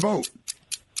 9-volt.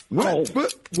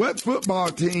 What football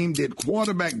team did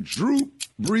quarterback Drew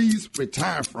Brees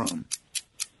retire from?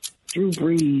 Drew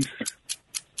Brees,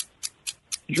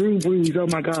 oh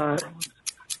my God.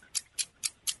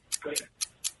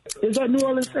 Is that New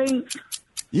Orleans Saints?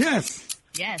 Yes.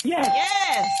 Yes.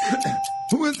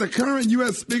 Who is the current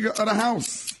U.S. Speaker of the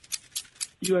House?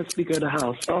 U.S. Speaker of the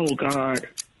House. Oh, God.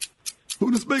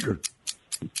 Who the Speaker?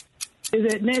 Is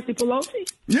it Nancy Pelosi?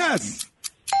 Yes.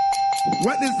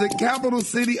 What is the capital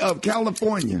city of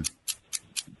California?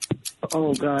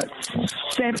 Oh, God.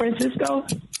 San Francisco?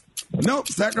 Nope,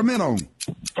 Sacramento.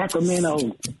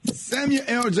 Samuel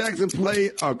L. Jackson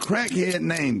played a crackhead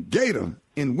named Gator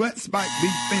in what Spike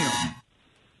Lee film?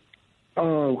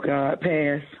 Oh, God,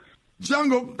 pass.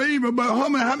 Jungle Fever, but how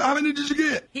many did you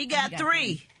get? He got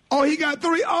 3. Oh, he got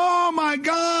 3. Oh, my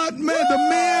God, man, the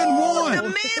man won. The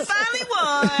man finally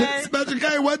won. Special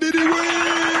K, what did he win?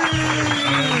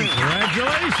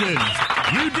 Congratulations.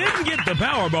 You didn't get the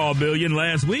Powerball billion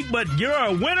last week, but you're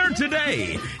a winner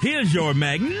today. Here's your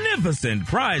magnificent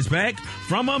prize pack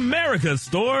from America's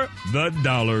store, the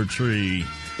Dollar Tree.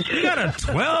 You got a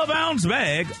 12-ounce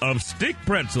bag of stick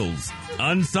pretzels,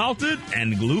 unsalted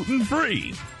and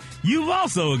gluten-free. You've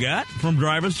also got, from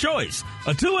Driver's Choice,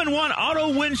 a 2-in-1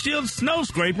 auto windshield snow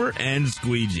scraper and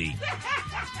squeegee.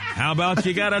 How about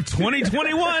you got a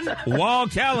 2021 wall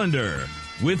calendar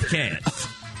with cats?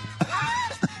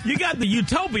 You got the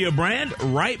Utopia brand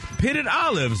ripe pitted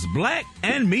olives, black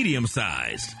and medium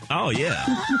sized. Oh, yeah.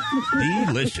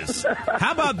 Delicious.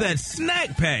 How about that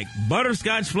snack pack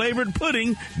butterscotch flavored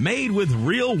pudding made with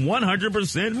real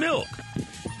 100% milk?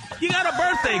 You got a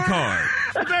birthday card,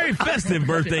 a very festive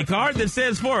birthday card that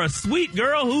says for a sweet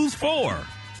girl who's 4.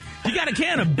 You got a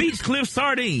can of Beach Cliff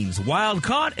sardines, wild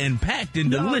caught and packed in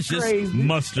delicious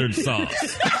mustard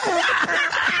sauce.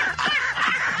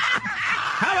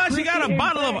 How about you got a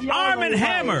bottle of Arm &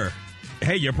 Hammer?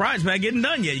 Hey, your prize pack isn't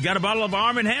done yet. You got a bottle of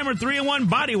Arm & Hammer 3-in-1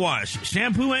 body wash,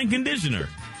 shampoo, and conditioner.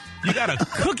 You got a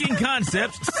Cooking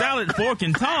Concepts salad fork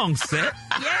and tongs set.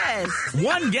 Yes.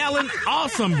 1 gallon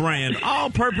Awesome brand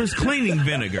all-purpose cleaning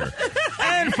vinegar.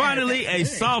 And finally, a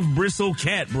soft bristle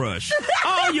cat brush.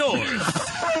 All yours.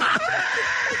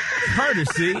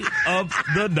 Courtesy of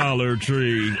the Dollar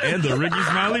Tree and the Rickey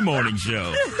Smiley Morning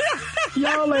Show.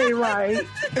 Y'all ain't right.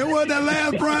 And what the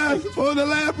last prize? What the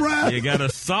last prize? You got a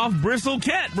soft bristle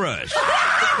cat brush.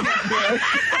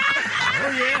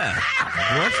 Oh, yeah.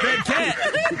 Brush that cat.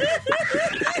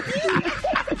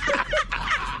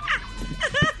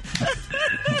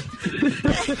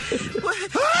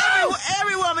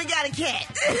 Every woman got a cat.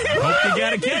 Hope you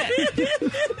got a cat.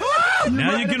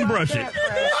 Now you can brush it.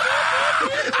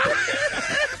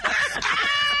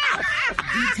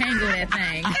 Detangle that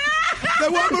thing.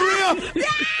 That what, Maria?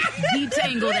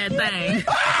 Detangle that thing.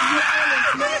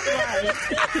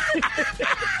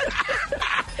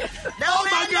 Oh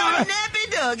my God! Nappy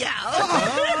dugout.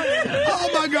 Oh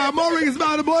my God! More Rickey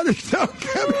Smiley Morning Show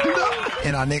coming up.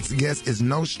 And our next guest is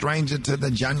no stranger to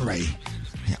the genre.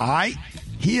 All right,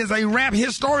 he is a rap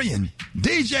historian,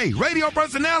 DJ, radio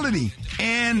personality,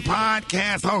 and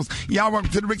podcast host. Y'all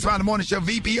welcome to the Rickey Smiley Morning Show.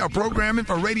 VP of Programming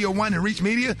for Radio 1 and Reach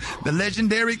Media, the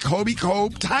legendary Colb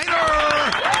Tyner.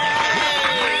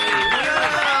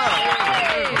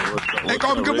 Hey,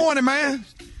 Colby, good morning, man.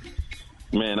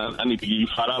 Man, I need to give you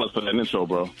 $5 for that intro,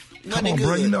 bro. Come on,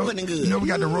 bro. You know we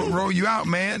got to roll you out,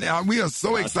 man. We are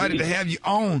so excited to have you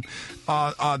on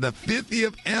the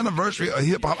 50th anniversary of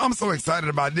hip hop. I'm so excited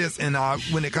about this. And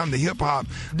when it comes to hip hop,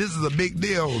 this is a big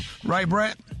deal, right,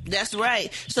 Brad? That's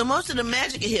right. So most of the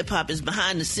magic of hip-hop is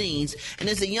behind the scenes. And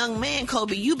as a young man,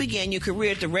 Colby, you began your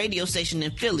career at the radio station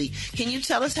in Philly. Can you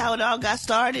tell us how it all got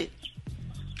started?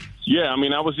 Yeah, I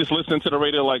mean, I was just listening to the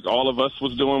radio like all of us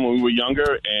was doing when we were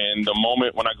younger. And the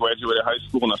moment when I graduated high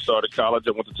school and I started college,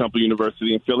 I went to Temple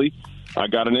University in Philly. I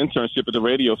got an internship at the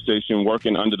radio station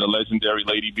working under the legendary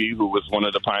Lady B, who was one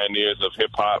of the pioneers of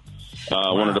hip-hop,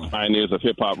 one of the pioneers of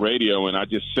hip-hop radio. And I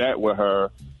just sat with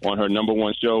her on her number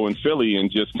one show in Philly and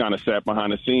just kind of sat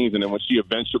behind the scenes. And then when she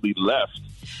eventually left,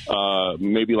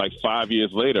 maybe like 5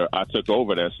 years later, I took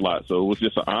over that slot. So it was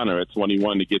just an honor at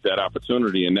 21 to get that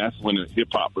opportunity. And that's when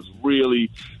hip-hop was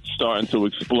really starting to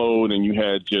explode. And you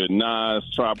had your Nas,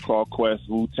 Tribe Called Quest,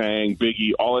 Wu-Tang,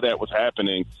 Biggie, all of that was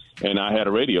happening. And I had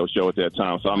a radio show at that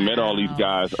time. So I met all these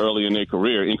guys early in their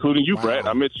career, including you, Brett.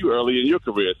 I met you early in your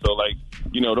career. So, like,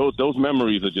 you know, those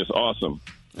memories are just awesome.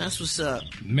 That's what's up.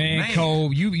 Man,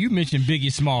 Colb, you mentioned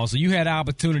Biggie Smalls, so you had the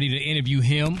opportunity to interview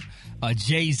him,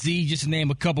 Jay-Z, just to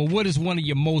name a couple. What is one of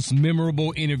your most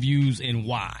memorable interviews and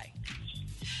why?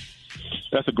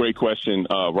 That's a great question,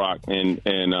 Rock. And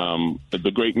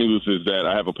the great news is that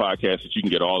I have a podcast that you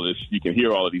can get all this. You can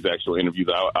hear all of these actual interviews.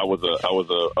 I was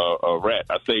a rat.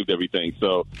 I saved everything.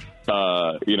 So,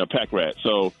 pack rat.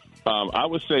 So I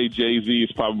would say Jay-Z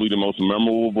is probably the most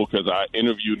memorable because I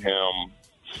interviewed him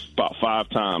about 5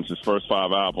 times, his first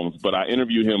 5 albums. But I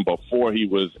interviewed him before he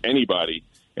was anybody.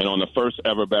 And on the first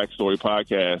ever Backstory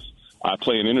podcast, I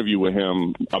played an interview with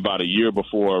him about a year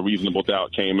before Reasonable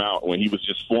Doubt came out when he was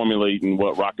just formulating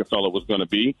what Rockefeller was going to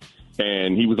be.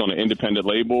 And he was on an independent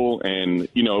label. And,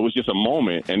 you know, it was just a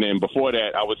moment. And then before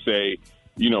that, I would say,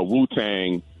 you know,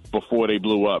 Wu-Tang before they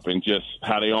blew up and just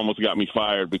how they almost got me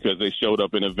fired because they showed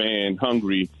up in a van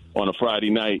hungry on a Friday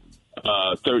night.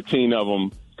 13 of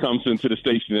them comes into the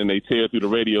station and they tear through the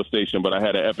radio station. But I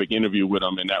had an epic interview with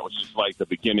them, and that was just like the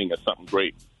beginning of something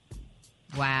great.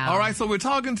 Wow. All right, so we're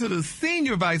talking to the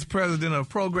Senior Vice President of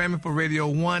Programming for Radio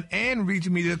 1 and Reach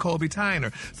Media, Colby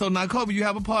Tyner. So now, Colby, you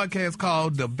have a podcast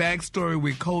called The Backstory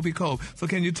with Colby Colb. So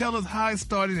can you tell us how it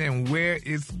started and where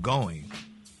it's going?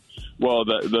 Well,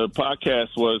 the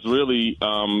podcast was really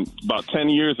about 10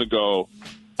 years ago.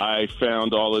 I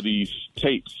found all of these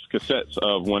tapes, cassettes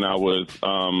of when I was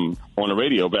on the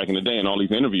radio back in the day and all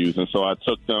these interviews. And so I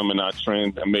took them and I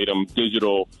made them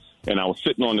digital. And I was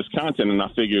sitting on this content and I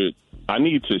figured I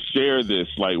need to share this.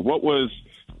 Like, what was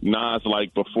Nas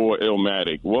like before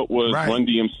Illmatic? What was Run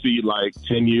DMC like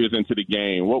 10 years into the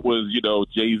game? What was, you know,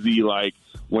 Jay-Z like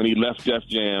when he left Def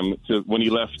Jam when he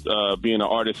left being an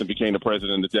artist and became the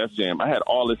president of Def Jam? I had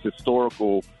all this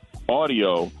historical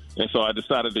audio. And so I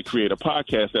decided to create a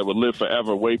podcast that would live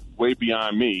forever, way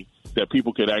beyond me, that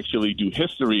people could actually do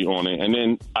history on it. And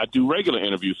then I do regular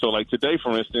interviews. So like today,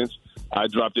 for instance, I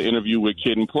dropped an interview with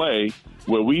Kid and Play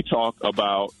where we talk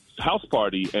about House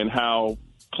Party and how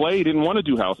Play didn't want to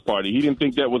do House Party. He didn't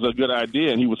think that was a good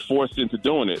idea, and he was forced into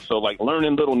doing it. So, like,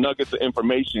 learning little nuggets of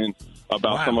information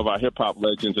about some of our hip-hop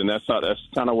legends, and that's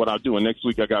kind of what I do. And next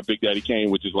week I got Big Daddy Kane,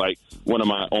 which is, like,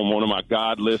 on one of my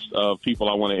God list of people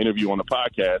I want to interview on the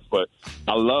podcast. But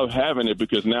I love having it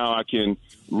because now I can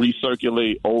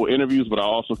recirculate old interviews, but I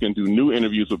also can do new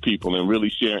interviews with people and really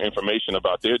share information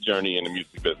about their journey in the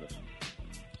music business.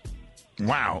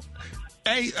 Wow.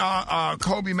 Hey,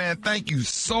 Colby, man, thank you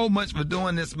so much for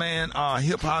doing this, man.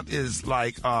 Hip hop is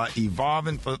like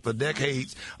evolving for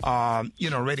decades.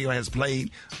 Radio has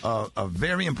played a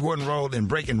very important role in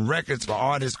breaking records for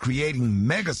artists, creating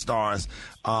megastars.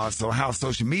 So how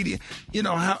social media,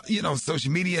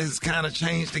 social media has kind of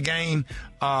changed the game.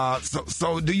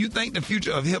 So do you think the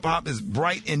future of hip hop is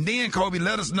bright? And then, Colby,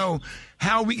 let us know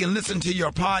how we can listen to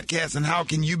your podcast and how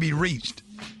can you be reached?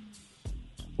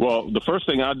 Well, the first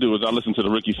thing I do is I listen to the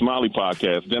Rickey Smiley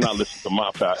podcast. Then I listen to my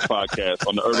podcast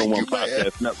on the Urban One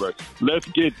Podcast Network. Let's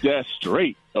get that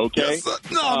straight, okay?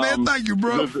 Yes, man, thank you,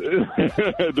 bro.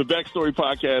 The Backstory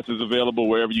podcast is available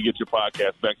wherever you get your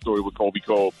podcast, Backstory with Colby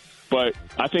Colb. But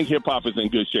I think hip-hop is in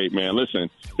good shape, man. Listen,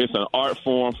 it's an art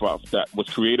form that was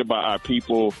created by our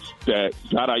people that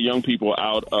got our young people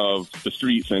out of the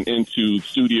streets and into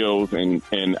studios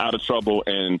and out of trouble.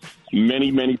 And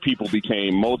many, many people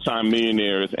became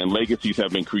multimillionaires and legacies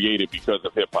have been created because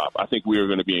of hip-hop. I think we are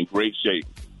going to be in great shape.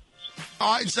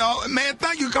 All right, so, man,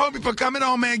 thank you, Colby, for coming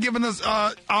on, man, giving us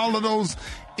all of those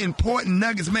important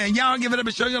nuggets, man. Y'all give it up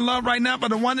and show your love right now for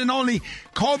the one and only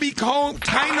Colby Colb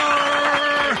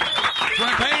Tyner.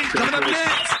 Front page coming up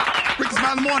next. Rickey Smiley.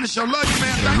 Smiley Morning Show. Love you,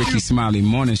 man. Thank Rickey Smiley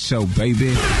Morning Show, baby.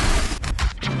 News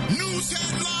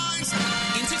headlines,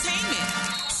 entertainment,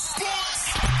 sports.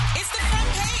 It's the front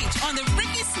page on the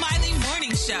Rickey Smiley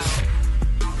Morning Show.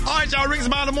 All right, y'all. Rickey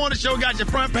Smiley Morning Show got your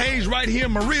front page right here.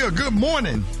 Maria, good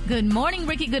morning. Good morning,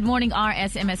 Rickey. Good morning,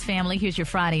 RSMS family. Here's your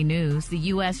Friday news. The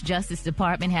U.S. Justice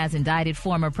Department has indicted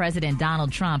former President Donald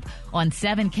Trump on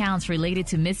 7 counts related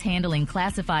to mishandling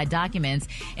classified documents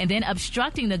and then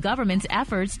obstructing the government's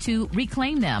efforts to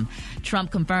reclaim them.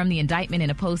 Trump confirmed the indictment in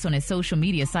a post on his social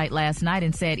media site last night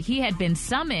and said he had been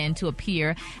summoned to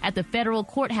appear at the federal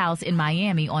courthouse in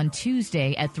Miami on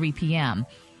Tuesday at 3 p.m.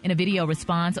 In a video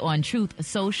response on Truth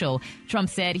Social,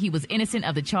 Trump said he was innocent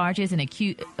of the charges and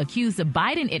accused the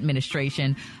Biden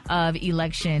administration of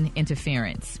election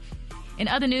interference. In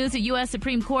other news, the U.S.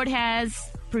 Supreme Court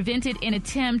has prevented an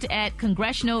attempt at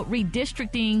congressional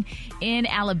redistricting in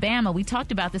Alabama. We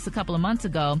talked about this a couple of months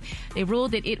ago. They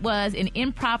ruled that it was an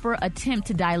improper attempt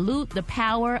to dilute the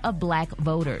power of black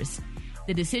voters.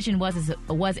 The decision was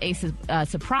a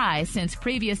surprise since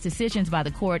previous decisions by the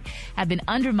court have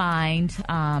undermined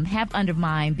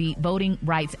the Voting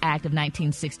Rights Act of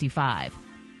 1965.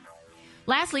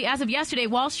 Lastly, as of yesterday,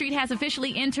 Wall Street has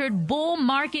officially entered bull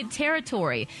market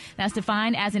territory. That's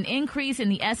defined as an increase in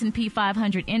the S&P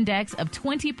 500 index of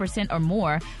 20% or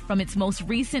more from its most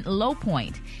recent low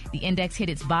point. The index hit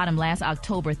its bottom last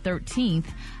October 13th.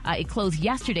 It closed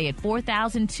yesterday at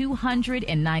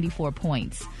 4,294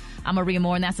 points. I'm Maria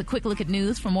Moore, and that's a quick look at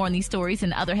news. For more on these stories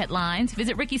and other headlines,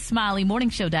 visit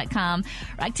RickeySmileyMorningShow.com.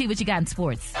 Right to what you got in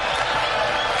sports. Struck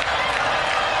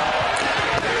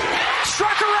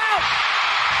her out.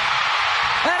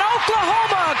 And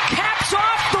Oklahoma caps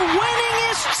off the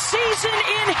winningest season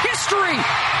in history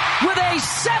with a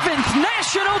 7th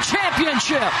national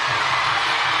championship.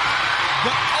 The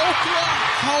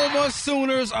Oklahoma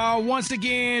Sooners are once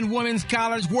again Women's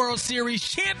College World Series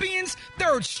champions.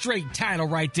 3rd straight title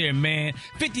right there, man.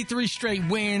 53 straight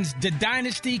wins. The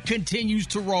dynasty continues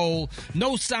to roll.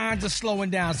 No signs of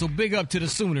slowing down, so big up to the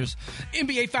Sooners.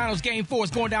 NBA Finals Game 4 is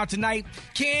going down tonight.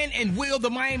 Can and will the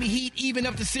Miami Heat even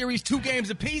up the series 2 games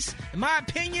apiece? In my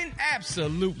opinion,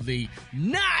 absolutely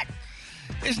not.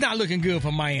 It's not looking good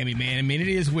for Miami, man. I mean, it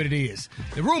is what it is.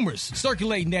 The rumors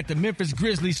circulating that the Memphis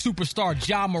Grizzlies superstar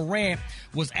Ja Morant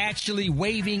was actually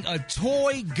waving a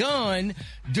toy gun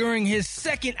during his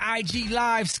second IG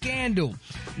Live scandal.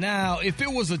 Now, if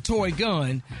it was a toy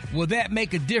gun, will that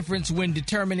make a difference when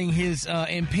determining his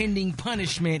impending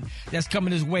punishment that's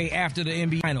coming his way after the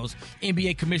NBA Finals?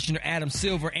 NBA Commissioner Adam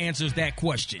Silver answers that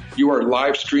question. You are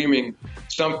live streaming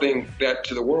something that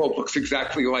to the world looks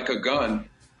exactly like a gun.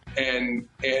 And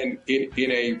in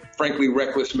a frankly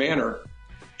reckless manner,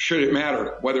 should it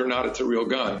matter whether or not it's a real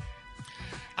gun?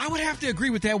 I would have to agree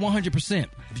with that 100%.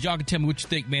 But y'all can tell me what you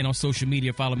think, man, on social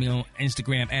media. Follow me on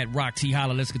Instagram at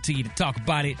RockTHolla. Let's continue to talk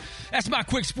about it. That's my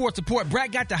quick sports report.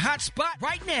 Brad got the hot spot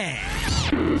right now.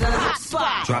 The hot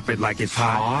spot. Drop it like it's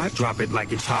hot. Drop it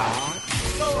like it's hot.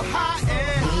 So hot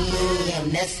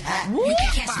and that's hot. You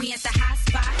can catch me at the hot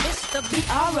spot. It's the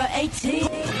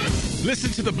BR18.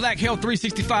 Listen to the Black Health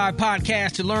 365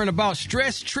 podcast to learn about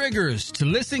stress triggers. To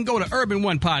listen, go to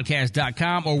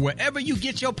urban1podcast.com or wherever you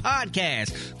get your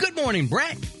podcast. Good morning,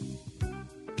 Brett.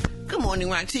 Good morning,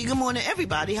 Rock T. Good morning,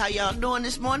 everybody. How y'all doing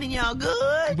this morning? Y'all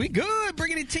good? We good.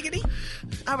 Bring it tickety.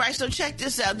 All right, so check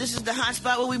this out. This is the hot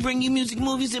spot where we bring you music,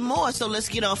 movies, and more. So let's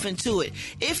get off into it.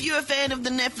 If you're a fan of the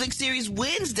Netflix series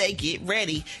Wednesday, get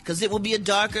ready, because it will be a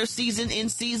darker season in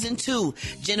season 2.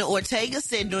 Jenna Ortega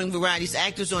said during Variety's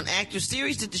Actors on Actors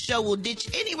series that the show will ditch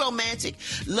any romantic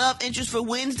love interest for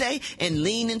Wednesday and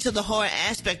lean into the horror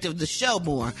aspect of the show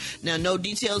more. Now, no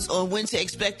details on when to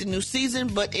expect the new season,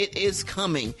 but it is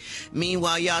coming.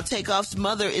 Meanwhile, y'all, Takeoff's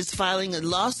mother is filing a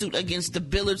lawsuit against the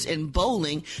Billards and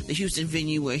Bowling, the Houston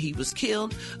venue where he was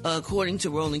killed. According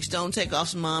to Rolling Stone,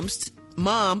 Takeoff's mom,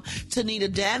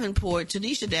 Tanisha Davenport,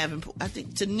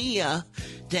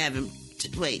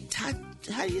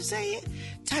 how do you say it?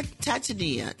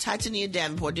 Titania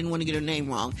Davenport, didn't want to get her name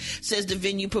wrong, says the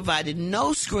venue provided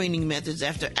no screening methods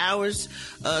after hours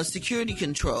security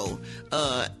control.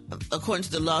 According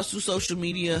to the lawsuit, social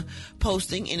media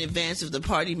posting in advance of the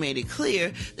party made it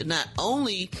clear that not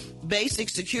only basic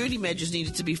security measures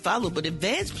needed to be followed, but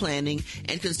advanced planning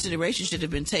and consideration should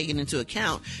have been taken into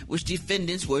account, which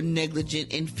defendants were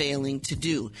negligent in failing to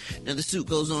do. Now, the suit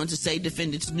goes on to say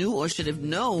defendants knew or should have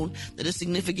known that a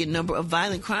significant number of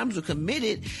violent crimes were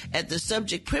committed event at the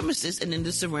subject premises and in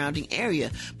the surrounding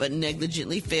area, but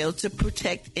negligently failed to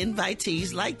protect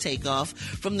invitees like Takeoff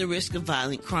from the risk of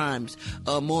violent crimes.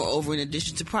 Moreover, in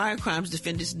addition to prior crimes,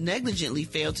 defendants negligently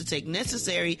failed to take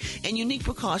necessary and unique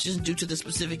precautions due to the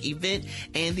specific event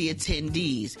and the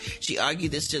attendees. She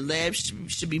argued that celebs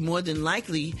should be more than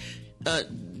likely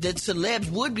that celebs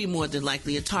would be more than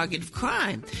likely a target of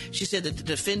crime. She said that the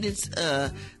defendants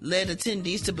led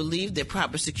attendees to believe that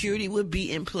proper security would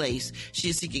be in place. She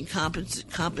is seeking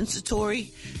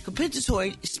compensatory,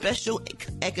 special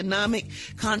economic,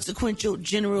 consequential,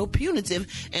 general, punitive,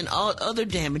 and all other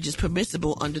damages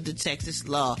permissible under the Texas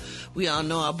law. We all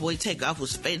know our boy Takeoff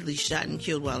was fatally shot and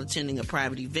killed while attending a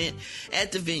private event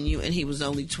at the venue, and he was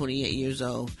only 28 years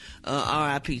old.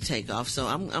 R.I.P. Takeoff. So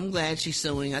I'm glad she's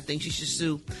suing. I think she should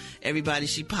sue everybody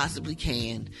she possibly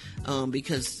can,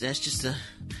 because that's just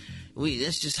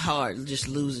hard, just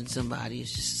losing somebody.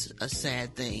 It's just a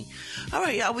sad thing. All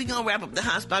right, y'all, we're gonna wrap up the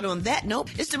hot spot on that note.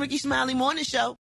 It's the Rickey Smiley Morning Show.